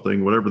bought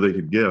something, whatever they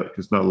could get,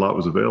 because not a lot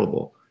was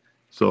available.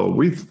 So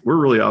we're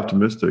really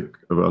optimistic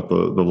about the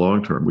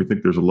long term. We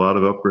think there's a lot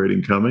of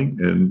upgrading coming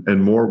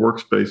and more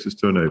workspaces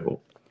to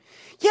enable.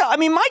 Yeah, I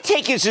mean, my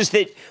take is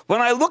that when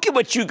I look at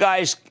what you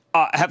guys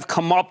have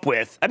come up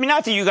with, I mean,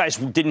 not that you guys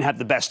didn't have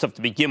the best stuff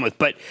to begin with,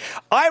 but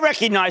I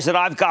recognize that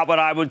I've got what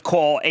I would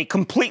call a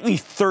completely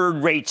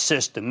third-rate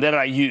system that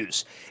I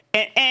use.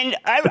 And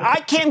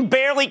I can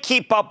barely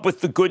keep up with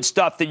the good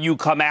stuff that you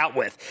come out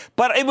with.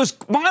 But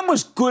mine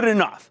was good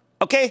enough.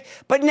 Okay,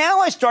 but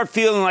now I start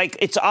feeling like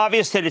it's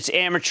obvious that it's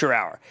amateur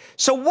hour.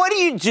 So what do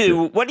you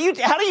do?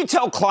 How do you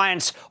tell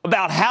clients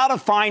about how to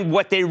find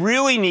what they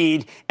really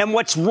need and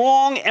what's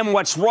wrong and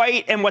what's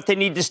right and what they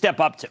need to step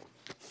up to?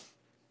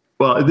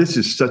 Well, this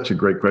is such a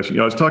great question. You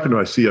know, I was talking to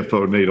my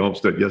CFO, Nate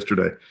Olmstead,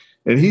 yesterday,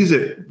 and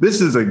this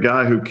is a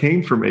guy who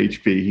came from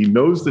HP. He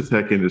knows the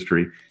tech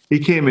industry. He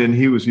came in,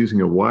 he was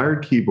using a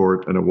wired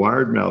keyboard and a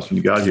wired mouse when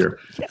he got here.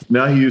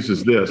 Now he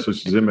uses this,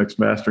 which is MX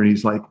Master, and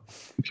he's like,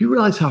 if you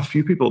realize how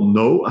few people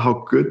know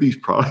how good these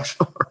products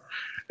are.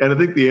 And I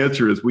think the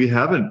answer is we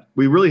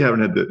really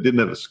didn't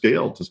have a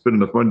scale to spend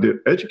enough money to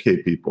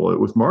educate people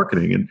with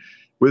marketing. And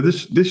with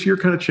this year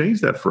kind of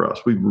changed that for us.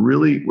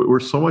 We're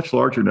so much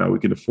larger now. We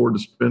can afford to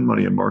spend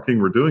money on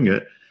marketing. We're doing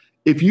it.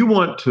 If you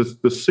want to,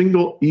 the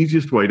single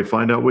easiest way to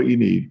find out what you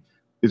need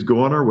is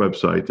go on our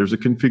website. There's a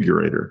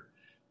configurator.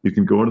 You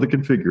can go into the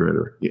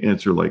configurator. You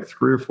answer like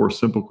 3 or 4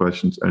 simple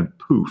questions and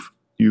poof,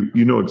 you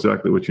know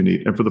exactly what you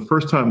need. And for the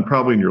first time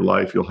probably in your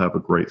life, you'll have a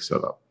great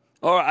setup.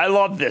 All right, I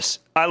love this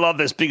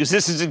because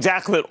this is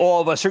exactly what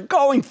all of us are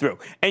going through.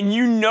 And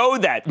you know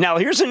that. Now,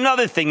 here's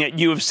another thing that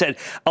you have said.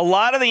 A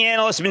lot of the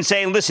analysts have been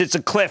saying, listen, it's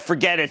a cliff,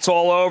 forget it, it's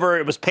all over,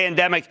 it was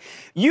pandemic.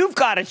 You've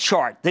got a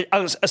chart,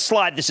 a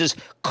slide that says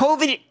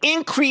COVID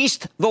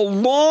increased the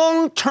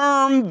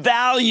long-term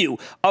value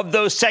of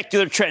those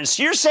secular trends.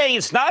 So you're saying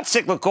it's not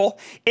cyclical,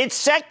 it's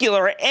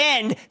secular,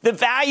 and the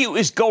value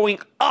is going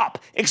up.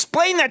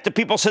 Explain that to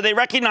people so they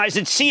recognize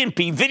that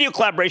C&P, video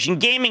collaboration,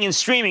 gaming, and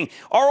streaming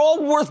are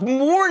all worth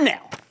more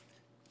now.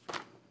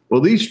 Well,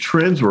 these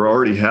trends were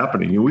already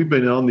happening. You know, we've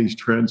been on these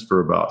trends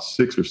for about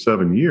 6 or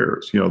 7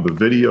 years. You know, the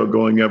video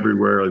going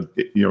everywhere,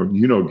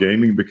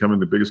 gaming becoming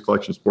the biggest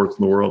collection of sports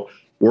in the world,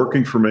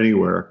 working from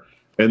anywhere,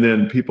 and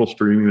then people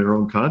streaming their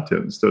own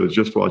content instead of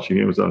just watching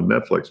Amazon and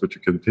Netflix, which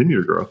will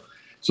continue to grow.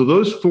 So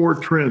those 4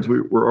 trends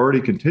we're already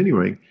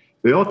continuing.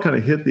 They all kind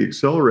of hit the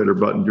accelerator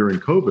button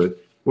during COVID.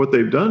 What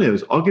they've done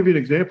is, I'll give you an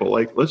example.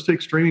 Like, let's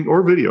take streaming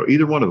or video,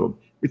 either one of them.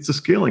 It's the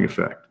scaling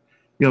effect.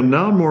 You know,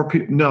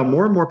 now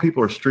more and more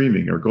people are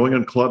streaming or going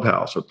on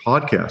Clubhouse or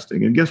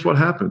podcasting. And guess what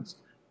happens?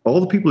 All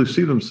the people who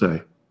see them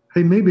say,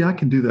 hey, maybe I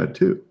can do that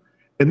too.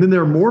 And then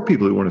there are more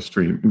people who want to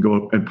stream and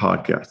go and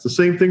podcast. The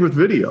same thing with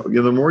video. You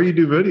know, the more you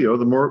do video,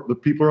 the more the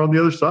people are on the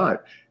other side.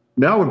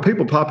 Now, when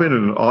people pop in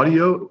an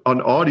audio on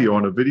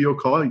a video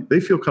call, they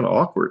feel kind of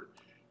awkward.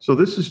 So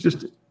this is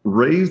just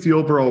raise the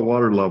overall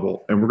water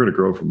level, and we're going to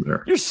grow from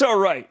there. You're so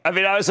right. I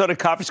mean, I was on a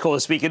conference call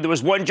this week, and there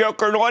was one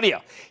joker in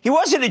audio. He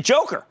wasn't a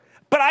joker.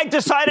 But I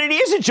decided he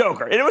is a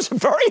joker, and it was a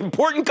very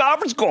important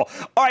conference call.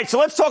 All right, so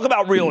let's talk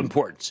about real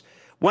importance.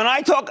 When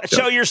I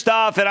show your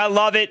stuff, and I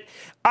love it,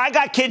 I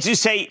got kids who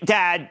say,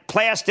 Dad,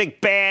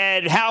 plastic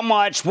bad, how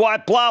much,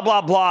 what, blah,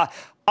 blah, blah.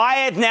 I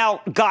have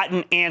now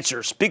gotten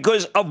answers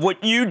because of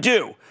what you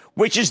do,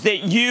 which is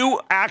that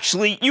you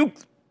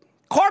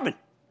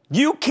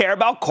care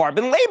about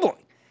carbon labeling.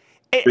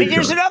 And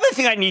here's another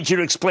thing I need you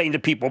to explain to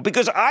people,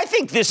 because I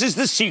think this is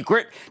the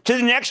secret to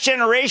the next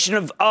generation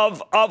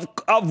of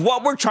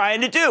what we're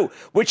trying to do,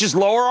 which is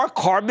lower our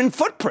carbon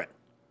footprint.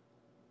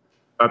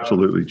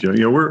 Absolutely, Jim.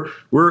 You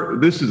know,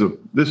 this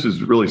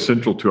is really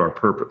central to our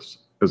purpose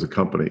as a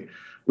company.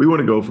 We want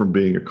to go from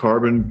being a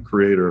carbon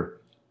creator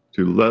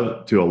to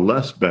a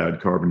less bad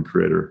carbon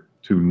creator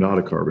to not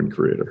a carbon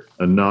creator,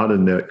 and not a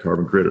net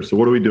carbon creator. So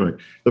what are we doing?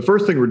 The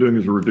first thing we're doing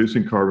is we're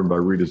reducing carbon by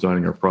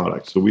redesigning our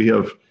products. So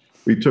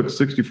we took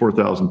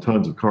 64,000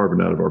 tons of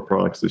carbon out of our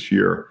products this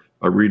year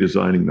by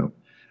redesigning them.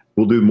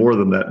 We'll do more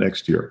than that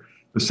next year.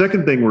 The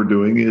second thing we're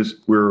doing is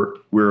we're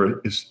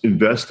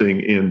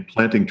investing in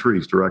planting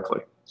trees directly.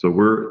 So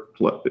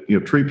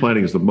tree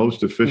planting is the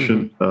most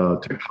efficient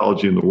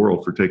technology in the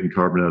world for taking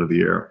carbon out of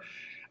the air.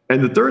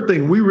 And the third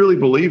thing we really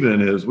believe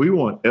in is we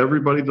want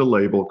everybody to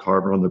label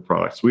carbon on their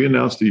products. We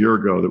announced a year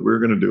ago that we were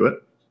going to do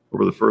it.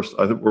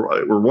 I think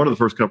we're one of the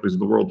first companies in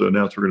the world to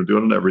announce we're going to do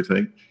it on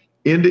everything.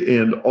 End to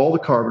end, all the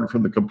carbon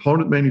from the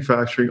component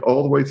manufacturing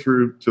all the way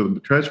through to the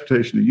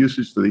transportation, the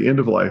usage to the end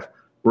of life.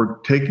 We're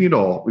taking it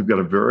all. We've got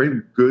a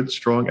very good,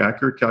 strong,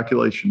 accurate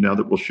calculation now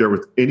that we'll share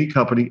with any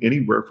company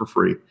anywhere for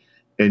free.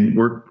 And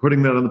we're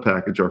putting that on the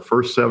package. Our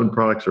first 7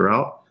 products are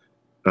out.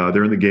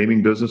 They're in the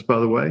gaming business, by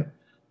the way.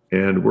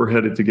 And we're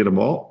headed to get them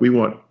all. We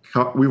want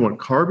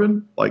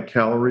carbon like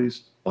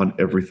calories on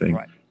everything,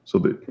 so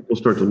that people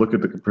start to look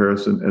at the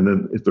comparison, and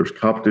then if there's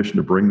competition,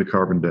 to bring the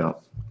carbon down.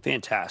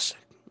 Fantastic.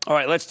 All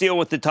right, let's deal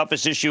with the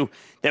toughest issue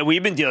that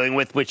we've been dealing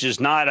with, which is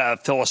not a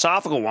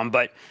philosophical one,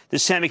 but the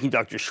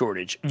semiconductor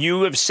shortage.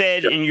 You have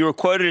said, and you were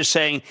quoted as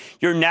saying,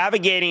 you're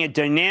navigating a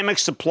dynamic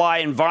supply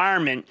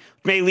environment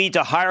may lead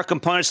to higher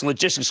components and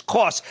logistics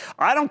costs.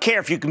 I don't care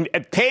if you can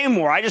pay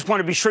more. I just want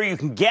to be sure you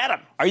can get them.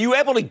 Are you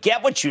able to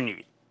get what you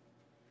need?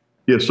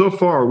 Yeah, so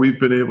far we've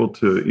been able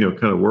to,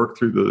 kind of work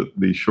through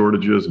the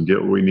shortages and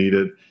get what we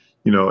needed.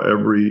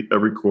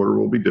 Every quarter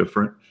will be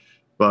different,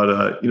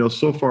 but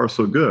so far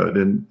so good.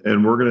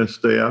 And we're going to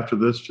stay after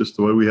this just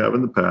the way we have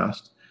in the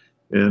past.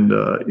 And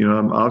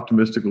I'm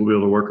optimistic we'll be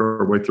able to work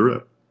our way through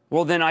it.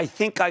 Well, then I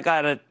think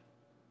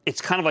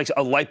it's kind of like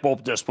a light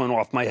bulb just went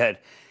off my head.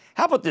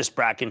 How about this,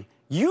 Bracken?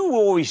 You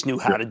always knew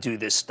how to do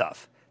this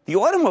stuff. The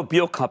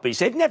automobile companies,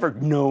 they've never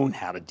known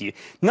how to do.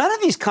 None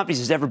of these companies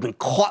has ever been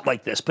caught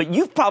like this, but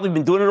you've probably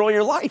been doing it all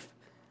your life.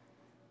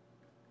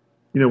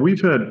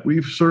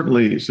 We've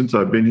certainly, since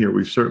I've been here,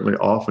 we've certainly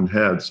often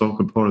had some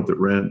component that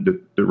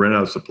ran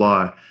out of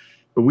supply,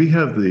 but we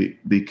have an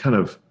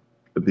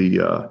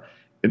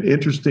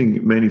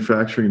interesting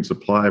manufacturing and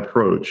supply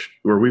approach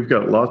where we've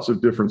got lots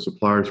of different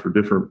suppliers for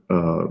different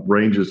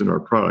ranges in our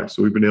products.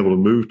 So we've been able to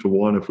move to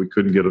one if we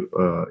couldn't get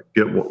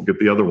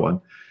the other one.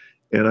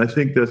 And I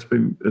think that's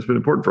been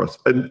important for us.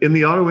 And in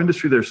the auto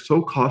industry, they're so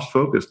cost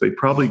focused. They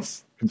probably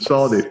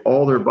consolidate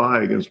all their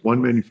buy against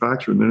one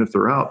manufacturer, and then if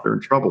they're out, they're in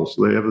trouble.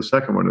 So they have the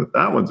second one. If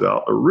that one's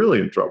out, they're really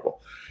in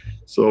trouble.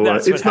 So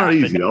it's not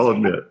easy, I'll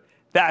admit.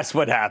 That's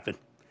what happened.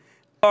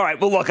 All right,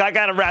 well, look, I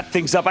got to wrap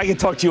things up. I can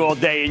talk to you all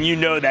day, and you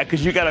know that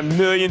because you got a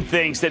million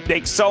things that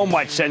make so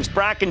much sense.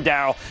 Bracken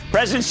Darrell,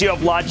 President and CEO of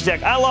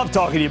Logitech. I love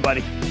talking to you,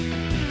 buddy.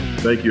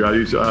 Thank you. I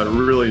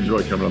really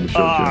enjoy coming on the show,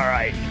 Jim. All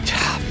right.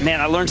 Man,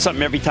 I learn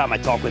something every time I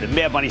talk with him.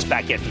 Mad Money's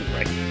back after the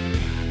break.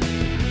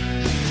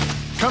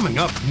 Coming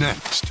up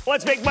next.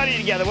 Let's make money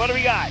together. What do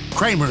we got?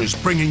 Cramer's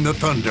bringing the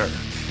thunder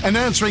and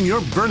answering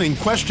your burning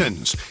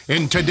questions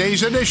in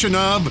today's edition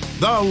of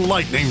The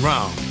Lightning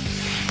Round.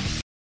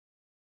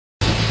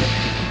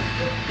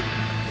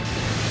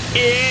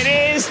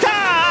 It is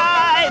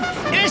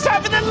time! It is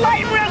time for the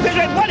lightning round!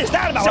 What is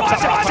that about?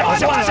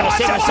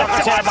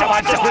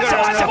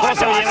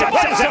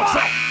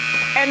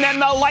 And then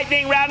the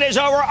lightning round is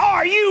over.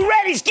 Are you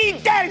ready? Ski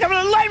Daddy, come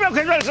on the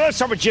lightning round. Let's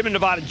start with Jim in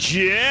Nevada.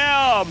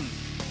 Jim!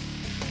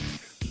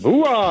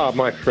 Hooah,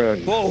 my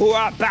friend. Well,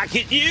 hooah, back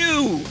at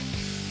you.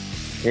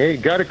 Hey,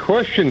 got a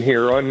question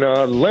here on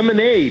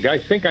lemonade. I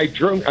think I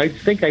drank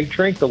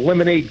the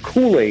lemonade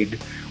Kool-Aid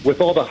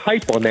with all the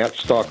hype on that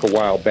stock a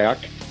while back.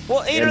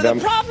 Well, the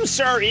problem,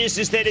 sir, is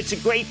that it's a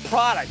great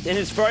product, and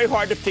it's very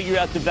hard to figure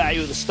out the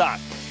value of the stock.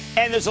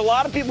 And there's a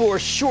lot of people who are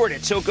short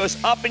it, so it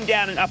goes up and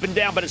down,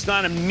 but it's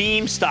not a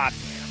meme stock.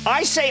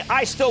 I say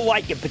I still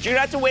like it, but you're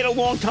going to have to wait a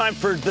long time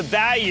for the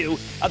value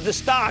of the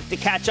stock to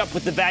catch up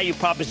with the value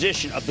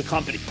proposition of the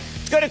company.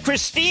 Let's go to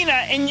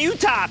Christina in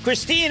Utah.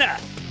 Christina.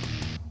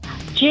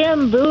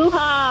 Jim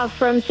Booha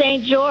from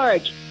St.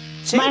 George.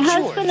 My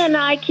husband and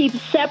I keep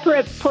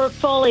separate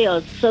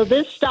portfolios, so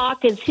this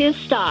stock is his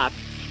stock.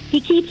 He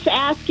keeps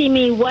asking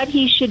me what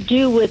he should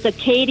do with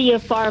Acadia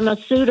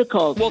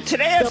Pharmaceuticals. Well,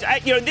 today,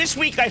 this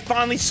week I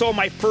finally saw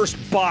my first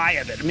buy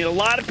of it. I mean, a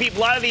lot of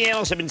the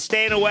analysts have been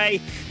staying away.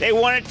 They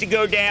want it to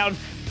go down.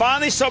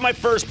 Finally saw my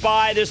first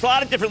buy. There's a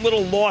lot of different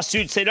little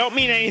lawsuits. They don't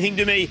mean anything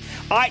to me.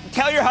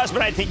 Tell your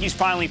husband I think he's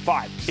finally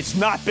fine. It's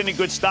not been a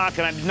good stock,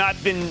 and I've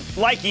not been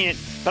liking it,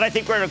 but I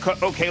think we're at an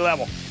okay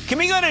level. Can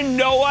we go to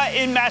Noah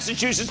in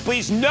Massachusetts,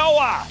 please?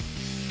 Noah!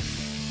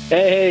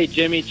 Hey,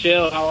 Jimmy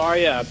Chill, how are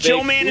you?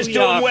 Chill Man is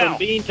doing well.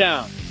 From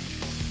Beantown.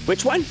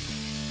 Which one?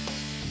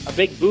 A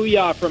big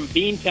booyah from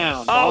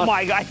Beantown. Oh,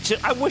 my God.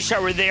 I wish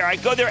I were there. I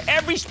go there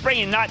every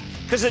spring and not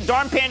because of the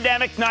darn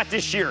pandemic, not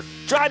this year.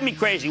 Drive me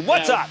crazy.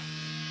 What's up?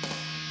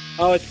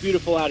 Oh, it's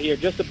beautiful out here,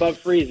 just above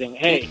freezing.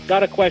 Hey,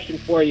 got a question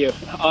for you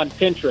on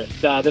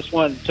Pinterest. This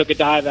one took a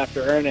dive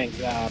after earnings,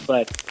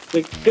 but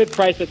it's a good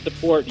price at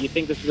support. Do you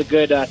think this is a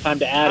good time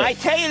to add it? I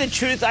tell you the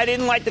truth, I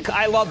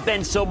love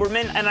Ben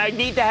Silberman, and I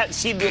need to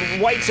see the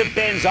whites of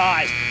Ben's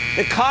eyes.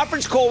 The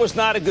conference call was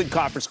not a good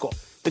conference call.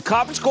 The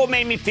conference call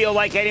made me feel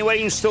like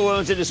anybody who still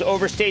owns it has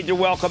overstayed their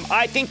welcome.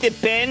 I think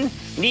that Ben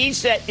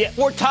needs that,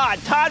 or Todd.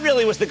 Todd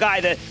really was the guy,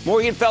 the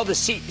Morgenfeld, the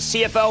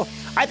CFO.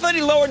 I thought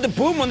he lowered the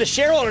boom on the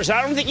shareholders.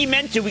 I don't think he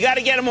meant to. We got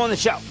to get him on the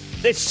show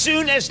as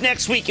soon as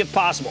next week if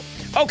possible.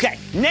 Okay,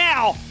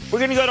 now we're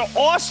going to go to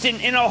Austin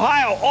in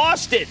Ohio.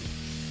 Austin.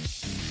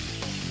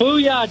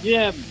 Booyah,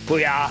 Jim.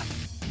 Booyah.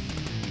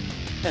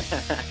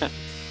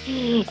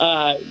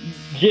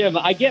 Jim,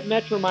 I get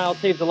Metromile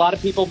saves a lot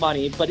of people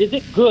money, but is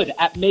it good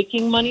at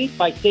making money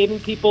by saving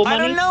people money?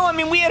 I don't know. I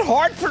mean, we had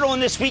Hartford on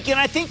this week, and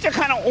I think they're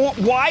kind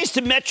of wise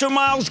to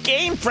Metromile's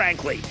game,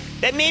 frankly.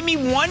 That made me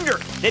wonder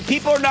that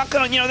people are not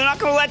going to, they're not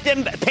going to let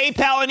them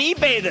PayPal and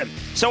eBay them.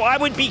 So I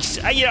would be,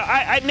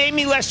 it made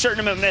me less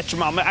certain about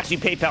Metromile. Actually,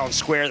 PayPal and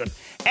Square them.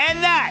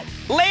 And that,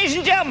 ladies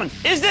and gentlemen,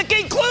 is the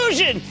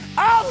conclusion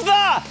of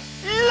the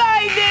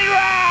Lightning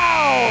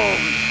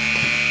Round.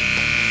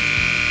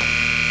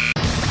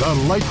 The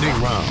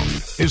Lightning Round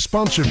is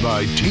sponsored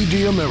by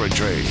TD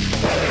Ameritrade.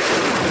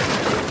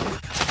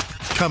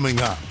 Coming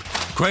up,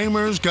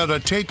 Cramer's got a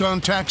take on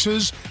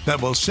taxes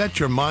that will set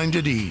your mind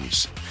at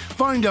ease.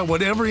 Find out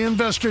what every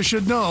investor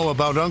should know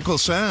about Uncle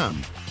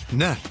Sam.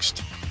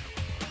 Next.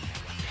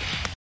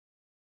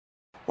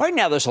 Right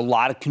now, there's a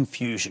lot of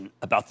confusion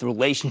about the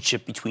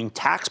relationship between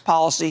tax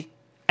policy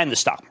and the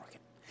stock market.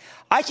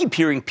 I keep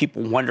hearing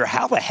people wonder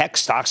how the heck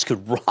stocks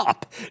could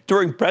romp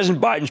during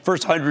President Biden's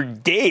first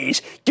 100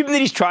 days, given that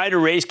he's trying to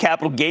raise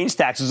capital gains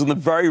taxes on the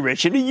very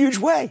rich in a huge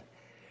way.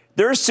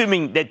 They're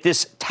assuming that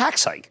this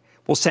tax hike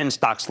will send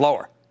stocks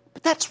lower,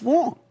 but that's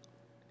wrong.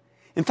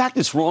 In fact,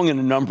 it's wrong in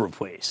a number of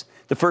ways.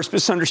 The first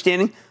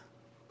misunderstanding,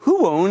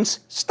 who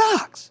owns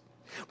stocks?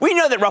 We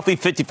know that roughly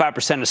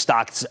 55% of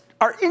stocks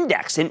are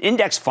indexed, and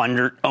index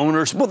fund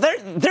owners, well,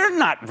 they're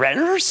not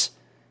renters,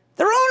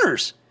 they're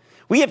owners.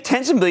 We have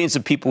tens of millions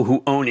of people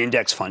who own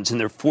index funds in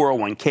their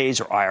 401ks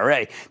or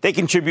IRA. They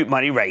contribute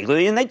money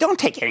regularly, and they don't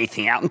take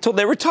anything out until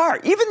they retire.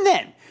 Even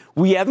then,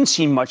 we haven't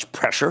seen much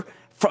pressure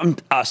from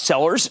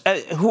sellers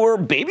who are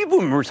baby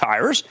boom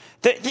retirers.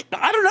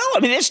 I don't know. I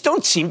mean, they just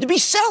don't seem to be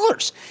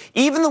sellers.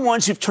 Even the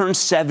ones who've turned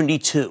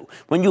 72,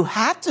 when you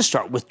have to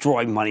start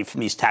withdrawing money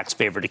from these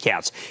tax-favored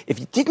accounts.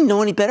 If you didn't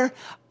know any better,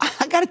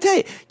 I got to tell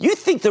you, you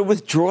think they're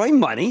withdrawing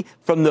money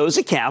from those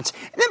accounts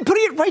and then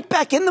putting it right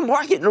back in the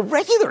market in a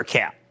regular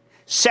account.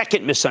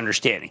 Second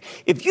misunderstanding.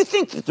 If you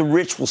think that the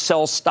rich will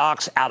sell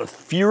stocks out of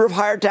fear of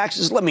higher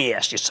taxes, let me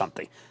ask you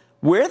something.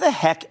 Where the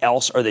heck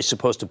else are they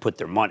supposed to put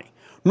their money?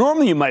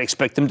 Normally, you might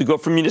expect them to go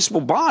for municipal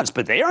bonds,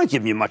 but they aren't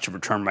giving you much of a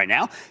return right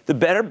now. The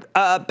better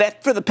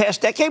bet for the past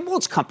decade, well,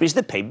 it's companies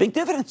that pay big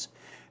dividends,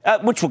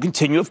 which will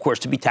continue, of course,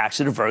 to be taxed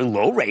at a very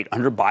low rate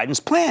under Biden's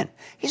plan.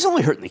 He's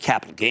only hurting the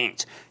capital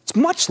gains. It's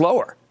much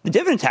lower. The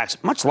dividend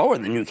tax, much lower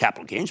than the new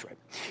capital gains rate.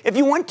 If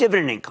you want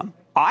dividend income,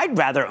 I'd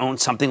rather own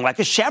something like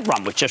a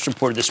Chevron, which just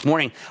reported this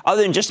morning,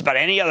 other than just about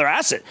any other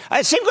asset.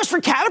 Same goes for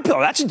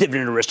Caterpillar. That's a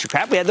dividend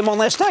aristocrat. We had them on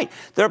last night.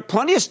 There are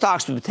plenty of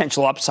stocks with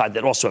potential upside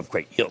that also have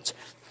great yields.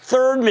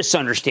 Third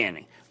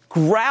misunderstanding.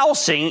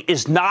 Grousing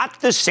is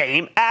not the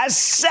same as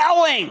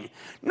selling.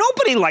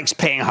 Nobody likes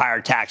paying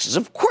higher taxes.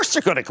 Of course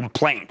they're going to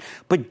complain.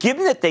 But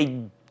given that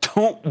they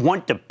don't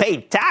want to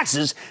pay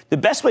taxes, the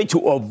best way to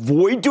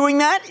avoid doing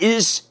that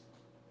is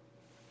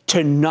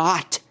to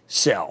not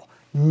sell.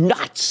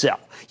 Not sell.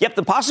 Yet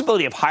the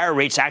possibility of higher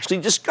rates actually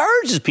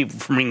discourages people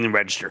from ringing the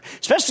register,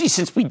 especially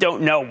since we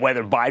don't know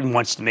whether Biden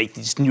wants to make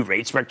these new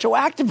rates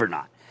retroactive or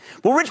not.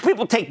 Will rich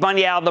people take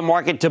money out of the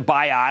market to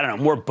buy, I don't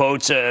know, more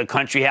boats,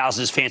 country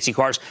houses, fancy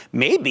cars?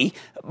 Maybe.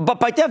 But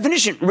by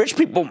definition, rich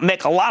people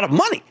make a lot of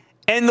money,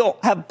 and they'll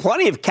have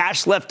plenty of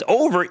cash left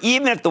over,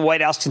 even if the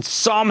White House can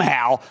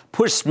somehow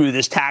push through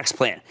this tax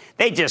plan.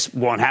 They just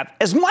won't have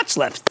as much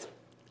left.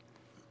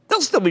 They'll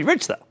still be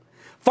rich, though.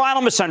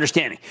 Final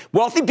misunderstanding.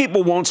 Wealthy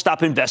people won't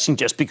stop investing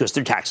just because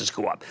their taxes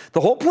go up.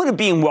 The whole point of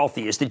being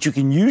wealthy is that you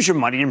can use your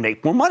money to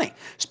make more money.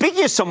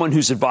 Speaking as someone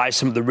who's advised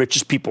some of the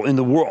richest people in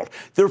the world,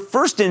 their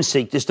first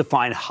instinct is to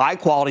find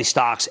high-quality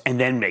stocks and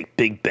then make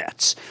big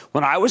bets.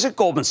 When I was at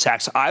Goldman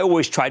Sachs, I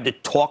always tried to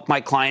talk my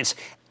clients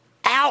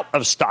out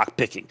of stock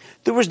picking.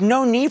 There was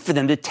no need for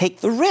them to take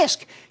the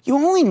risk. You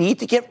only need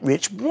to get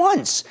rich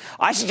once.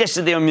 I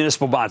suggested they own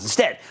municipal bonds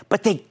instead,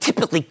 but they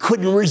typically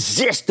couldn't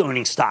resist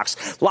owning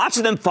stocks. Lots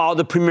of them followed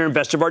the premier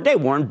investor of our day,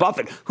 Warren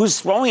Buffett, who's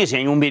throwing his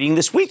annual meeting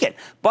this weekend.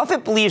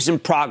 Buffett believes in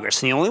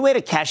progress, and the only way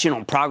to cash in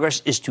on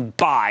progress is to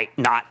buy,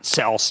 not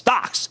sell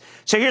stocks.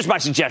 So here's my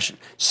suggestion.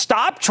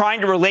 Stop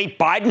trying to relate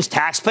Biden's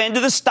tax plan to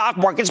the stock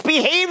market's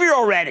behavior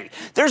already.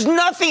 There's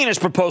nothing in his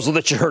proposal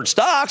that should hurt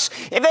stocks.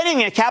 If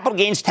anything, a capital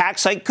gains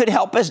tax hike could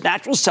help as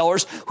natural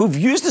sellers who've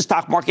used the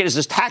stock market as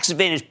a tax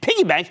advantage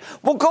piggy bank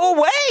will go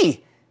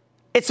away.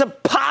 It's a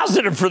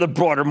positive for the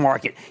broader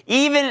market,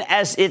 even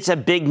as it's a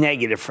big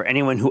negative for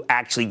anyone who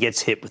actually gets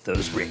hit with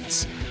those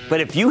rates. But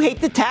if you hate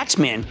the tax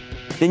man,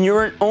 then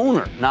you're an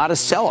owner, not a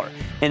seller.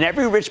 And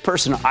every rich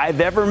person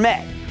I've ever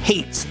met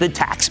hates the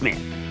tax man.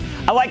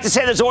 I like to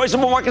say there's always a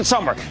bull market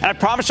somewhere, and I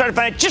promise to try to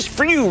find it just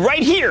for you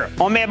right here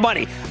on Mad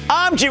Money.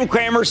 I'm Jim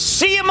Cramer.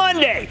 See you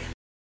Monday.